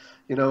with,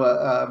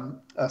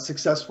 a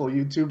successful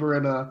YouTuber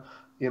and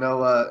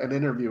an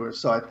interviewer.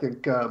 So I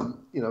think,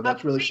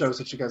 that really shows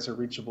that you guys are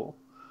reachable.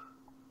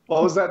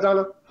 What was that,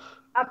 Donna?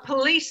 A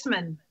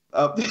policeman.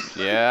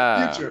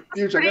 Yeah. Future.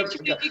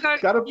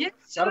 Gotta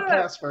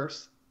pass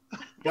first.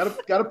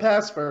 Gotta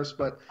pass first,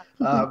 but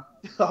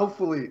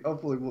hopefully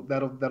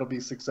that'll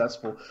be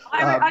successful.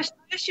 I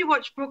suggest you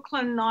watch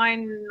Brooklyn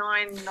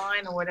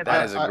 999 or whatever.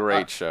 That is a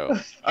great show.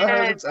 I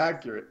heard it's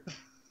accurate.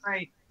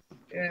 Right.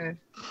 Yeah.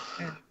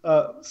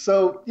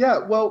 So yeah,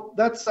 well,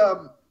 that's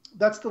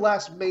the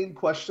last main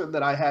question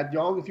that I had.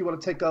 Yong, if you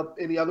want to take up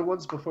any other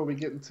ones before we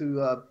get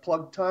into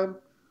plug time.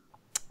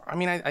 I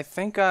mean, I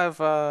think I've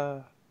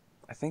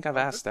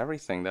asked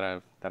everything that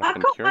I've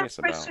been curious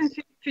about. I've got one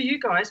question for you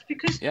guys,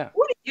 because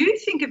what do you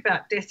think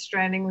about Death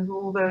Stranding with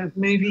all the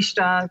movie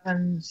stars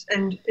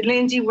and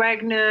Lindsay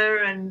Wagner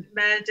and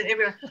Mads and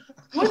everyone?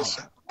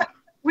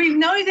 We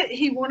know that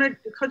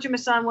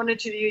Kojima-san wanted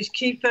to use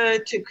CIPHER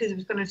because it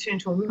was going to turn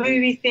into a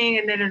movie thing,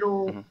 and then it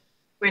all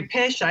went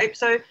pear-shaped.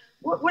 So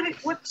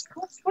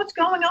what's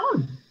going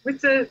on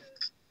with the?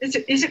 Is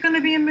it going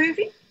to be a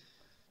movie?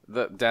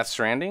 The Death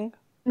Stranding?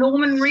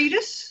 Norman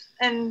Reedus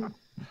and.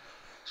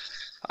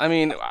 I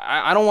mean,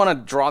 I don't want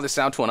to draw this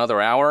out to another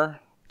hour,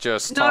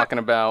 just talking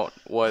about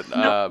what.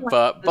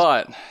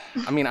 But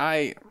I mean,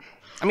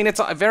 it's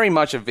very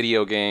much a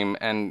video game,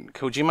 and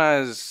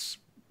Kojima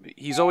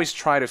he's always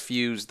tried to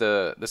fuse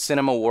the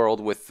cinema world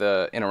with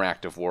the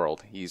interactive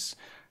world. He's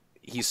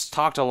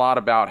talked a lot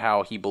about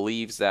how he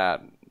believes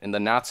that in the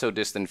not so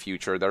distant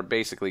future, they're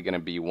basically going to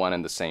be one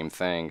and the same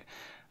thing.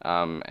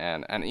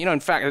 And in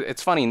fact,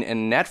 it's funny,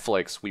 in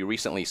Netflix, we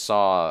recently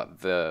saw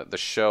the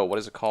show, what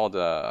is it called?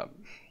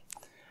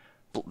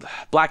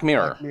 Black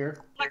Mirror.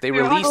 They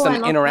released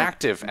an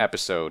interactive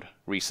episode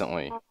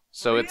recently.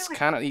 So it's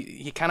kind of,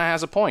 he kind of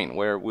has a point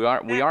where we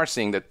are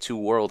seeing the two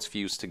worlds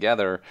fused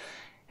together.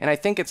 And I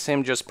think it's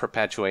him just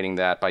perpetuating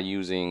that by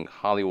using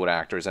Hollywood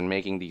actors and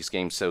making these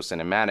games so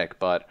cinematic.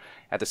 But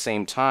at the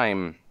same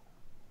time,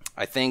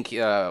 I think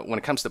when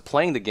it comes to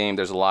playing the game,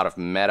 there's a lot of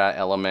meta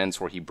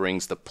elements where he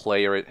brings the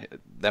player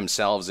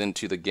themselves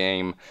into the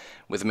game.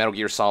 With Metal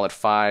Gear Solid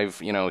 5,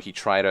 he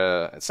tried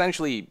to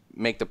essentially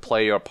make the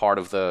player a part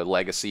of the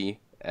legacy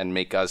and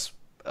make us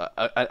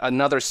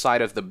another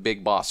side of the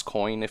big boss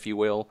coin, if you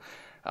will.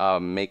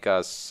 Make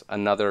us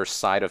another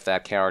side of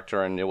that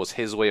character, and it was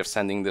his way of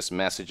sending this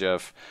message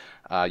of,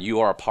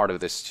 you are a part of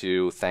this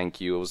too, thank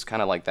you. It was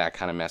kind of like that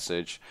kind of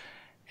message.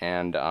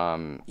 And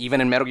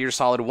even in Metal Gear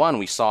Solid 1,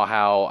 we saw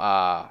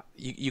how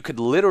you could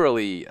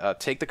literally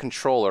take the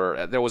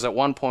controller. There was at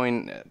one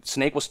point,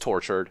 Snake was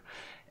tortured,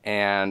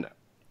 and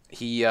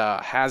he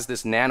has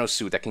this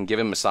nanosuit that can give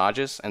him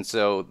massages. And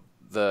so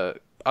the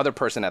other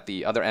person at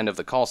the other end of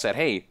the call said,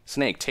 "Hey,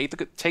 Snake, take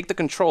the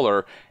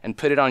controller and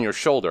put it on your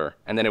shoulder,"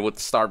 and then it would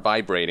start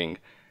vibrating,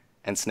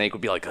 and Snake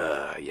would be like,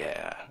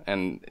 yeah,"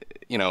 and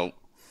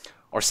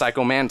or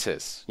Psycho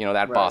Mantis,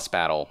 that boss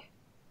battle,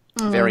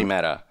 very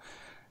meta.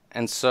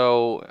 And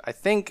so I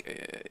think,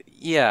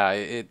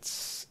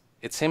 it's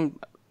him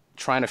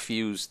trying to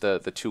fuse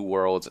the two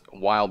worlds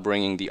while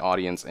bringing the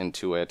audience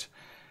into it.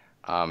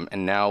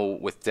 And now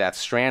with Death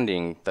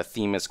Stranding, the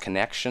theme is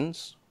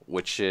connections,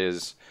 which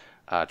is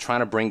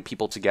trying to bring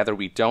people together.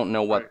 We don't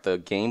know what the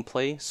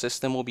gameplay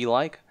system will be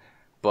like,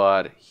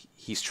 but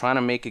he's trying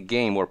to make a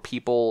game where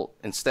people,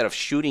 instead of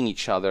shooting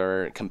each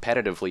other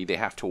competitively, they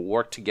have to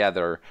work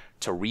together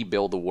to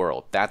rebuild the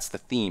world. That's the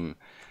theme.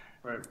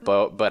 Right.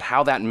 But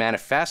how that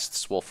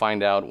manifests, we'll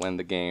find out when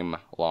the game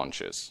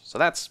launches. So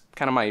that's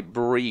kind of my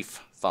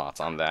brief thoughts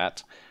on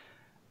that.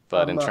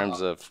 But in terms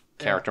of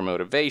character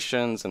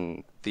motivations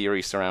and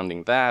theory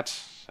surrounding that,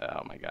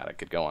 oh my God, I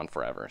could go on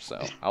forever.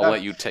 So I'll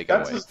let you take it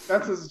away.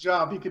 That's his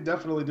job. He could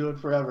definitely do it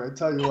forever. I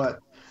tell you what.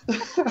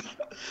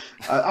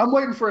 I'm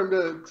waiting for him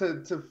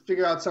to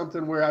figure out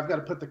something where I've got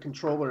to put the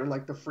controller in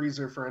like the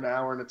freezer for an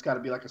hour, and it's got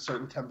to be like a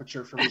certain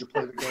temperature for me to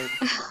play the game.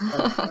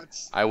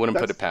 I wouldn't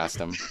put it past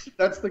him.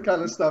 That's the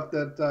kind of stuff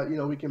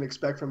that we can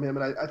expect from him,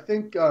 and I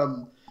think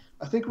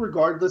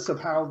regardless of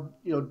how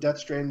Death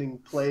Stranding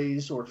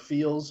plays or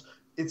feels,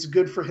 it's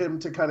good for him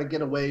to kind of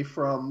get away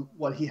from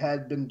what he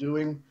had been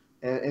doing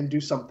and do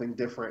something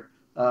different.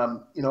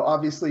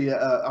 Obviously,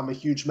 I'm a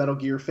huge Metal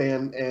Gear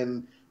fan,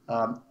 and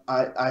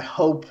I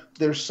hope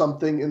there's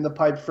something in the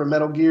pipe for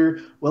Metal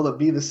Gear. Will it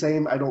be the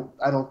same? I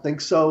don't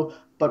think so.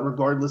 But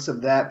regardless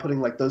of that, putting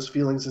like those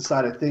feelings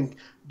aside, I think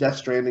Death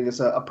Stranding is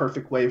a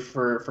perfect way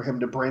for him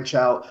to branch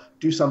out,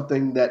 do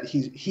something that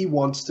he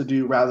wants to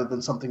do rather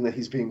than something that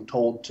he's being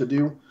told to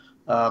do.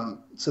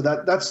 So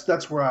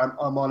that's where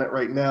I'm on it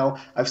right now.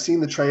 I've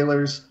seen the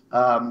trailers.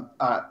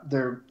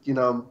 They're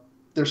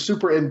they're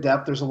super in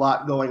depth. There's a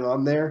lot going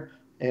on there,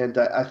 and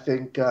I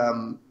think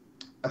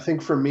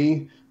for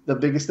me, the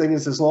biggest thing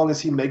is as long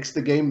as he makes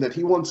the game that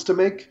he wants to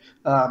make,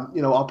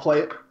 I'll play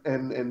it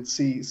and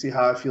see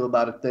how I feel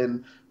about it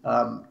then.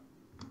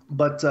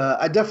 But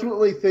I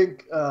definitely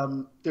think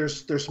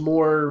there's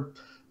more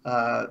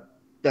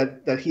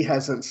that he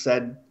hasn't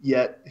said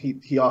yet.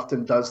 He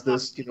often does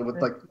this,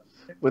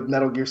 with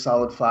Metal Gear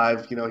Solid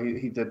 5. He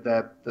did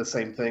the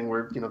same thing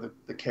where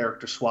the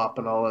character swap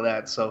and all of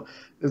that. So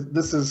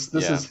this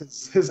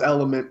is his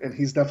element, and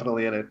he's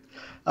definitely in it.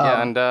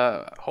 And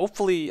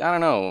hopefully, I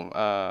don't know.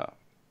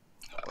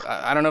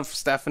 I don't know if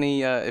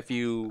Stefanie, have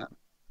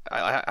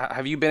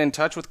you been in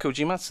touch with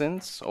Kojima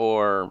since,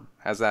 or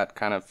has that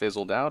kind of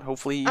fizzled out?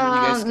 Hopefully you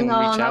guys can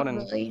reach out and.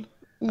 Really.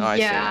 Oh,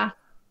 yeah.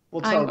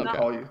 We'll tell him to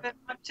call you.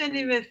 I'm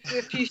sending him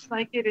a few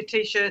Snake Eater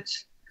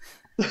t-shirts.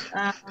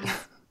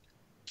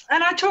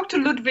 And I talk to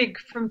Ludwig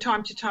from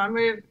time to time.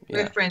 We're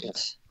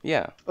friends.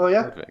 Yeah. Oh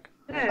yeah. Ludwig.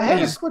 Yeah. I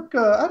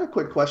had a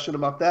quick question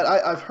about that.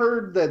 I've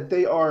heard that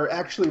they are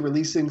actually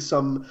releasing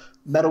some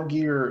Metal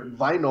Gear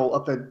vinyl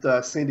up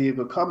at San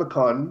Diego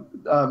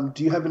Comic-Con.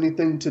 Do you have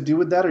anything to do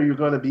with that? Are you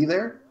going to be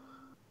there?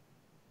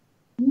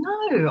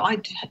 No, I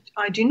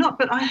do not.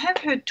 But I have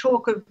heard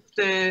talk of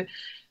the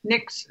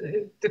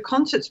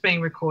concerts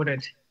being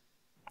recorded.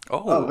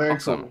 Oh, very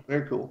awesome. cool.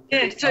 Very cool.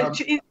 Yeah, so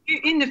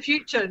in the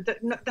future, they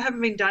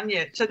haven't been done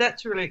yet. So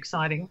that's really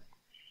exciting.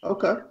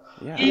 Okay.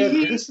 Yeah,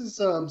 this is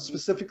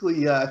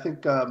specifically, I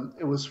think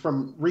it was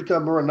from Rika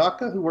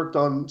Muranaka, who worked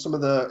on some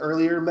of the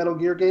earlier Metal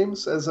Gear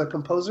games as a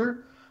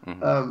composer.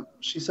 Mm-hmm.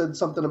 She said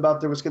something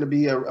about there was going to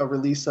be a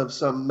release of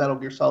some Metal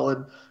Gear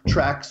Solid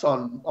tracks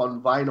on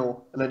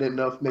vinyl, and I didn't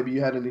know if maybe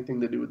you had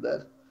anything to do with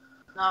that.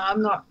 No,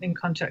 I'm not in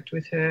contact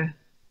with her.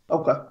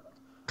 Okay.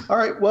 All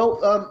right.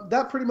 Well,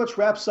 that pretty much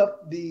wraps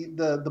up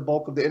the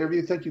bulk of the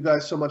interview. Thank you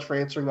guys so much for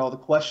answering all the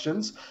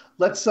questions.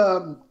 Let's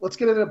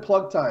get into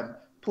plug time.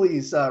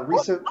 Please,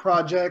 recent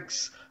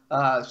projects,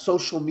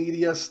 social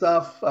media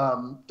stuff.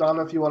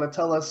 Donna, if you want to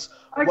tell us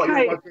what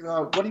you're working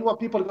on. What do you want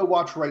people to go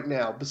watch right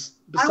now,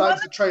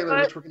 besides the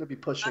trailer, which we're going to be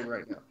pushing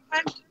right now?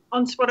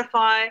 On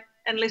Spotify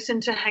and listen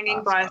to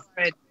Hanging by a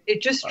Thread.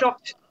 It just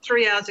dropped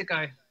 3 hours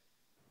ago.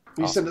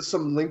 Will you send us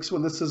some links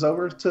when this is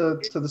over to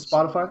the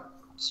Spotify?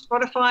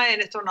 Spotify,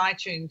 and it's on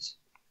iTunes.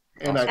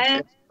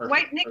 And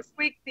wait, next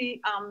week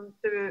the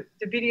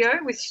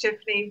video with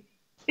Stefanie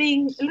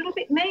being a little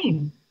bit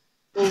mean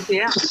will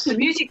be out. The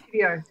music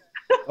video.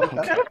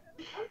 Okay.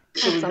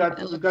 So we've got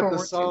the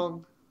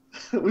song.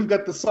 We've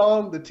got the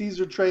song, the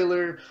teaser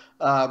trailer,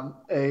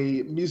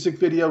 a music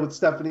video with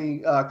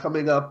Stefanie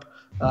coming up,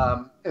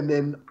 and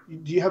then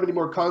do you have any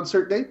more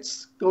concert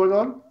dates going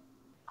on?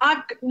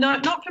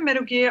 Not for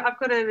Metal Gear. I've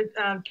got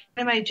a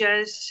anime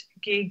jazz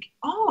gig.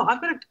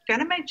 I've got a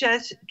anime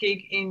jazz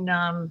gig in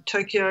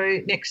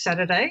Tokyo next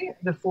Saturday,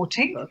 the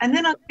 14th, okay. And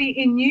then I'll be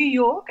in New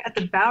York at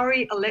the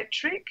Bowery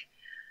Electric,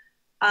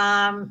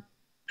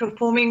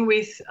 performing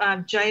with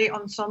J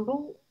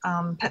Ensemble,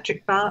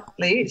 Patrick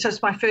Bartley. So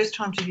it's my first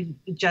time to do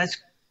the jazz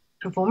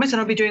performance,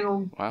 and I'll be doing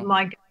all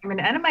my game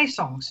and anime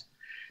songs.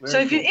 Very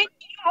cool. If you're in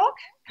New York,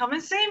 come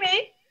and see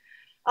me.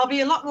 I'll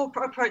be a lot more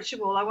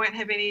approachable. I won't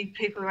have any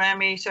people around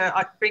me, so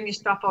I bring your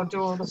stuff. I'll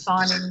do all the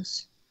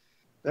signings.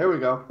 There we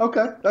go.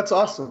 Okay, that's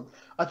awesome.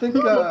 I think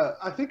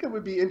it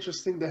would be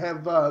interesting to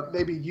have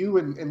maybe you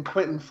and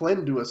Quentin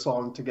Flynn do a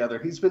song together.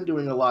 He's been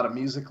doing a lot of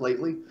music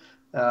lately.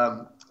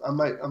 I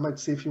might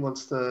see if he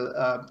wants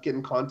to get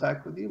in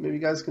contact with you. Maybe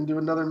you guys can do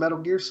another Metal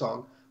Gear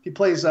song. He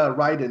plays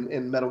Raiden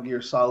in Metal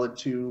Gear Solid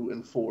 2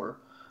 and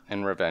 4.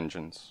 And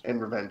Revengeance.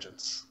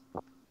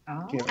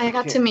 I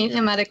got to meet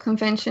him at a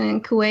convention in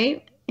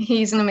Kuwait.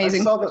 He's an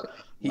amazing person.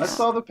 I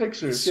saw the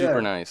pictures.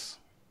 Super nice.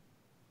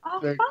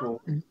 Very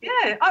cool.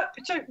 Yeah.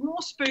 So more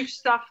spoof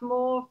stuff,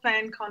 more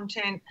fan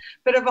content,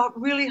 but of a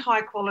really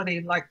high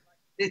quality. Like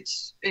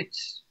it's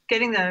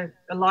getting a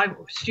live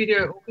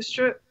studio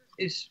orchestra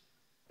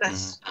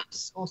that's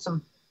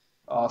awesome.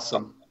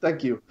 Awesome.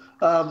 Thank you.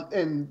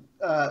 And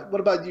what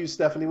about you,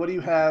 Stefanie? What do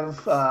you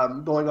have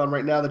going on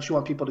right now that you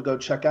want people to go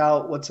check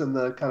out? What's in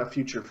the kind of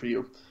future for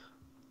you?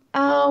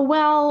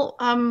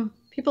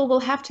 People will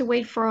have to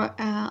wait for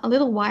a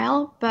little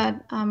while,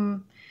 but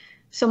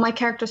so my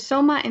character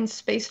Soma in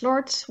Space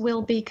Lords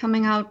will be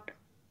coming out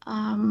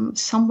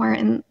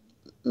somewhere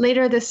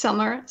later this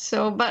summer.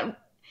 So, but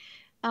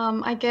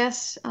I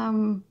guess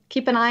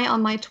keep an eye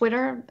on my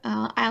Twitter.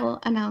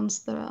 I'll announce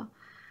the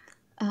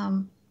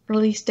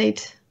release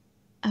date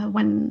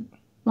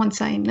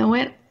once I know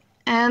it.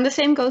 And the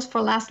same goes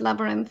for Last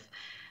Labyrinth.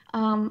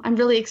 I'm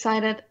really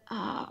excited.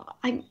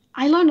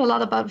 I learned a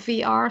lot about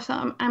VR,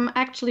 so I'm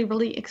actually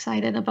really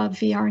excited about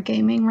VR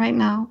gaming right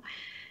now.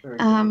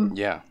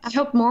 I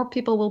hope more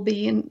people will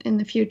be in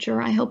the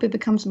future. I hope it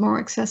becomes more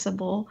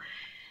accessible.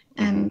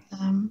 And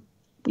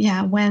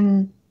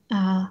when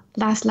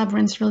Last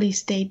Labyrinth's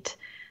release date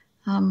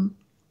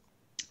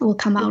will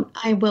come out,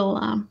 I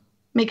will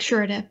make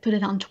sure to put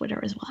it on Twitter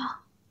as well.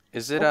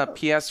 Is it a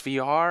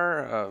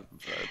PSVR,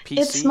 PC?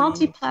 It's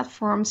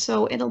multi-platform,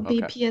 so it'll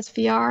be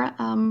PSVR,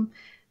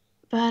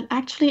 but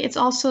actually it's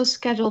also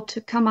scheduled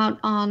to come out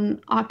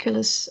on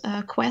Oculus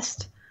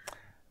Quest.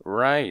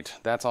 Right,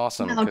 that's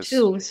awesome. Now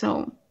too,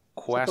 so.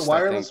 Quest, the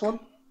wireless one?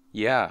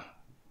 Yeah,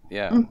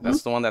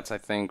 that's the one that's I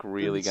think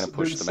really going to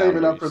push the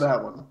boundaries. Saving up for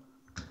that one.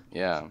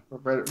 Yeah.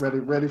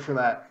 Ready for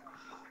that.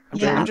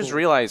 I'm just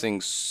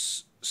realizing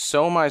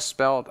Soma is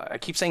spelled. I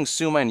keep saying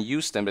Suma and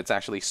Joosten, but it's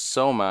actually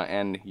Soma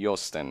and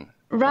Joosten.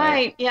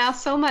 Right. Yeah.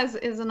 Soma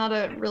is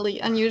another really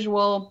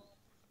unusual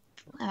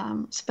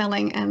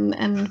spelling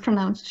and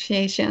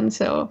pronunciation.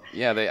 So.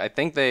 Yeah, I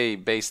think they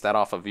based that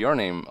off of your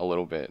name a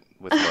little bit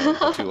with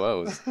the two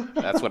O's.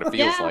 That's what it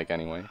feels like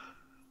anyway.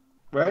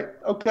 Right.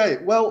 Okay.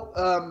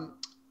 Well.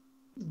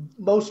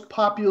 Most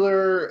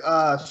popular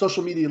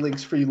social media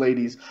links for you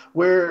ladies,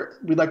 where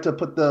we'd like to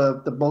put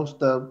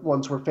the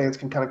ones where fans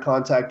can kind of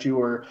contact you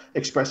or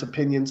express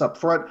opinions up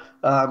front.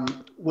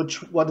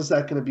 What is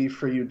that going to be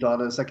for you,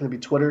 Donna? Is that going to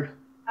be Twitter?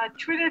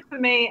 Twitter for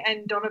me,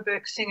 and Donna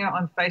Burke Singer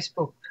on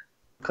Facebook.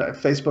 Okay,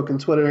 Facebook and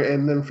Twitter.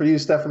 And then for you,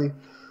 Stefanie?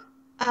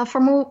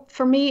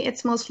 For me,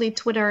 it's mostly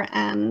Twitter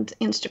and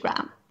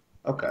Instagram.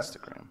 Okay.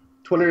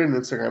 Twitter and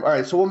Instagram. All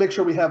right, so we'll make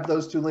sure we have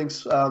those two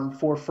links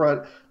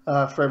forefront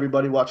for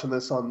everybody watching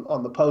this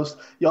on the post.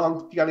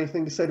 Young, you got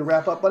anything to say to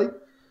wrap up, buddy?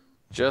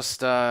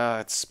 Just,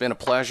 it's been a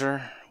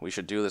pleasure. We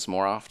should do this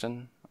more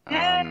often.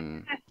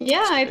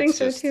 Yeah, I think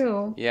so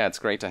too. Yeah, it's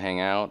great to hang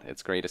out.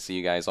 It's great to see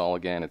you guys all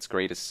again. It's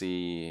great to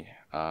see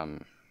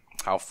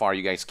how far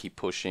you guys keep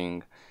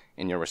pushing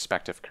in your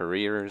respective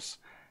careers.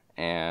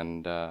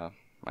 And I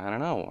don't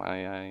know.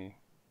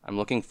 I'm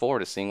looking forward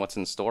to seeing what's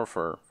in store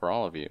for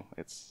all of you.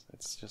 It's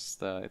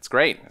just it's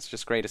great. It's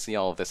just great to see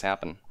all of this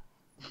happen.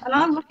 And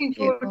I'm looking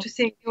forward to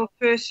seeing your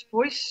first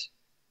voice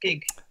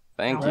gig.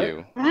 Thank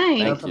you.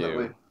 Right. Thank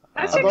you.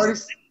 I've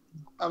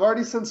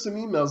already sent some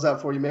emails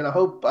out for you, man. I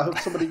hope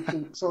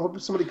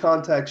somebody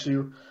contacts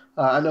you.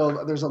 I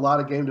know there's a lot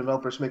of game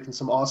developers making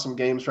some awesome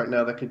games right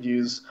now that could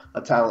use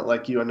a talent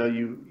like you. I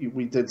know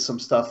we did some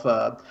stuff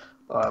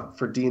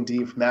for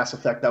D&D, for Mass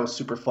Effect. That was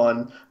super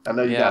fun. I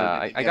know you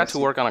I got to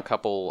work on a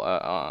couple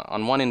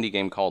on one indie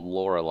game called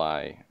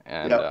Lorelei,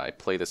 and I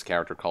play this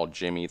character called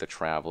Jimmy the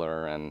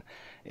Traveler, and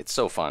it's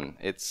so fun.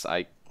 This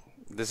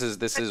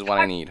is what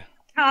I need.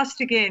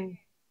 Cast again,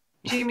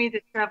 Jimmy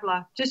the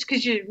Traveler, just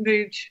because you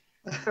moved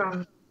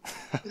from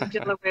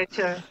Delaware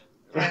to.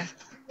 Yeah.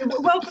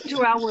 Welcome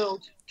to our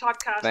world.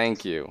 Typecast.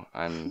 Thank you.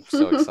 I'm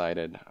so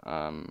excited.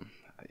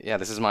 Yeah,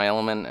 this is my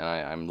element, and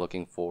I'm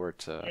looking forward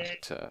to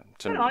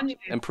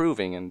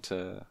improving and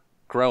to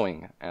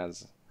growing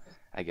as,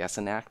 I guess,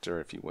 an actor,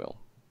 if you will.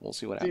 We'll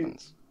see what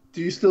happens.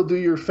 Do you still do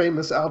your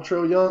famous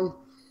outro, Young?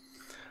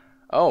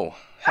 Oh,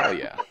 hell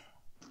yeah.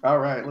 All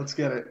right, let's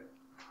get it.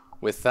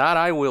 With that,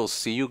 I will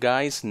see you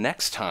guys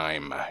next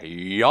time.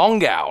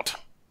 Young out.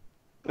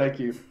 Thank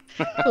you.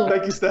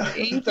 Thank you, Steph.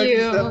 Thank you,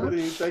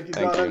 Stefanie. Thank you,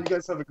 Donna. You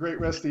guys have a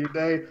great rest of your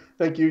day.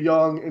 Thank you,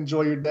 Young.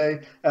 Enjoy your day.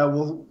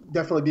 We'll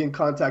definitely be in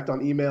contact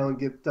on email and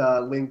get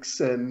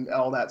links and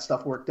all that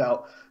stuff worked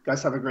out.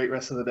 Guys, have a great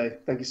rest of the day.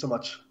 Thank you so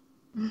much.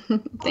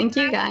 Thank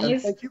you, guys.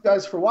 And thank you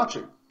guys for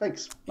watching.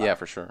 Thanks. Bye. Yeah,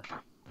 for sure.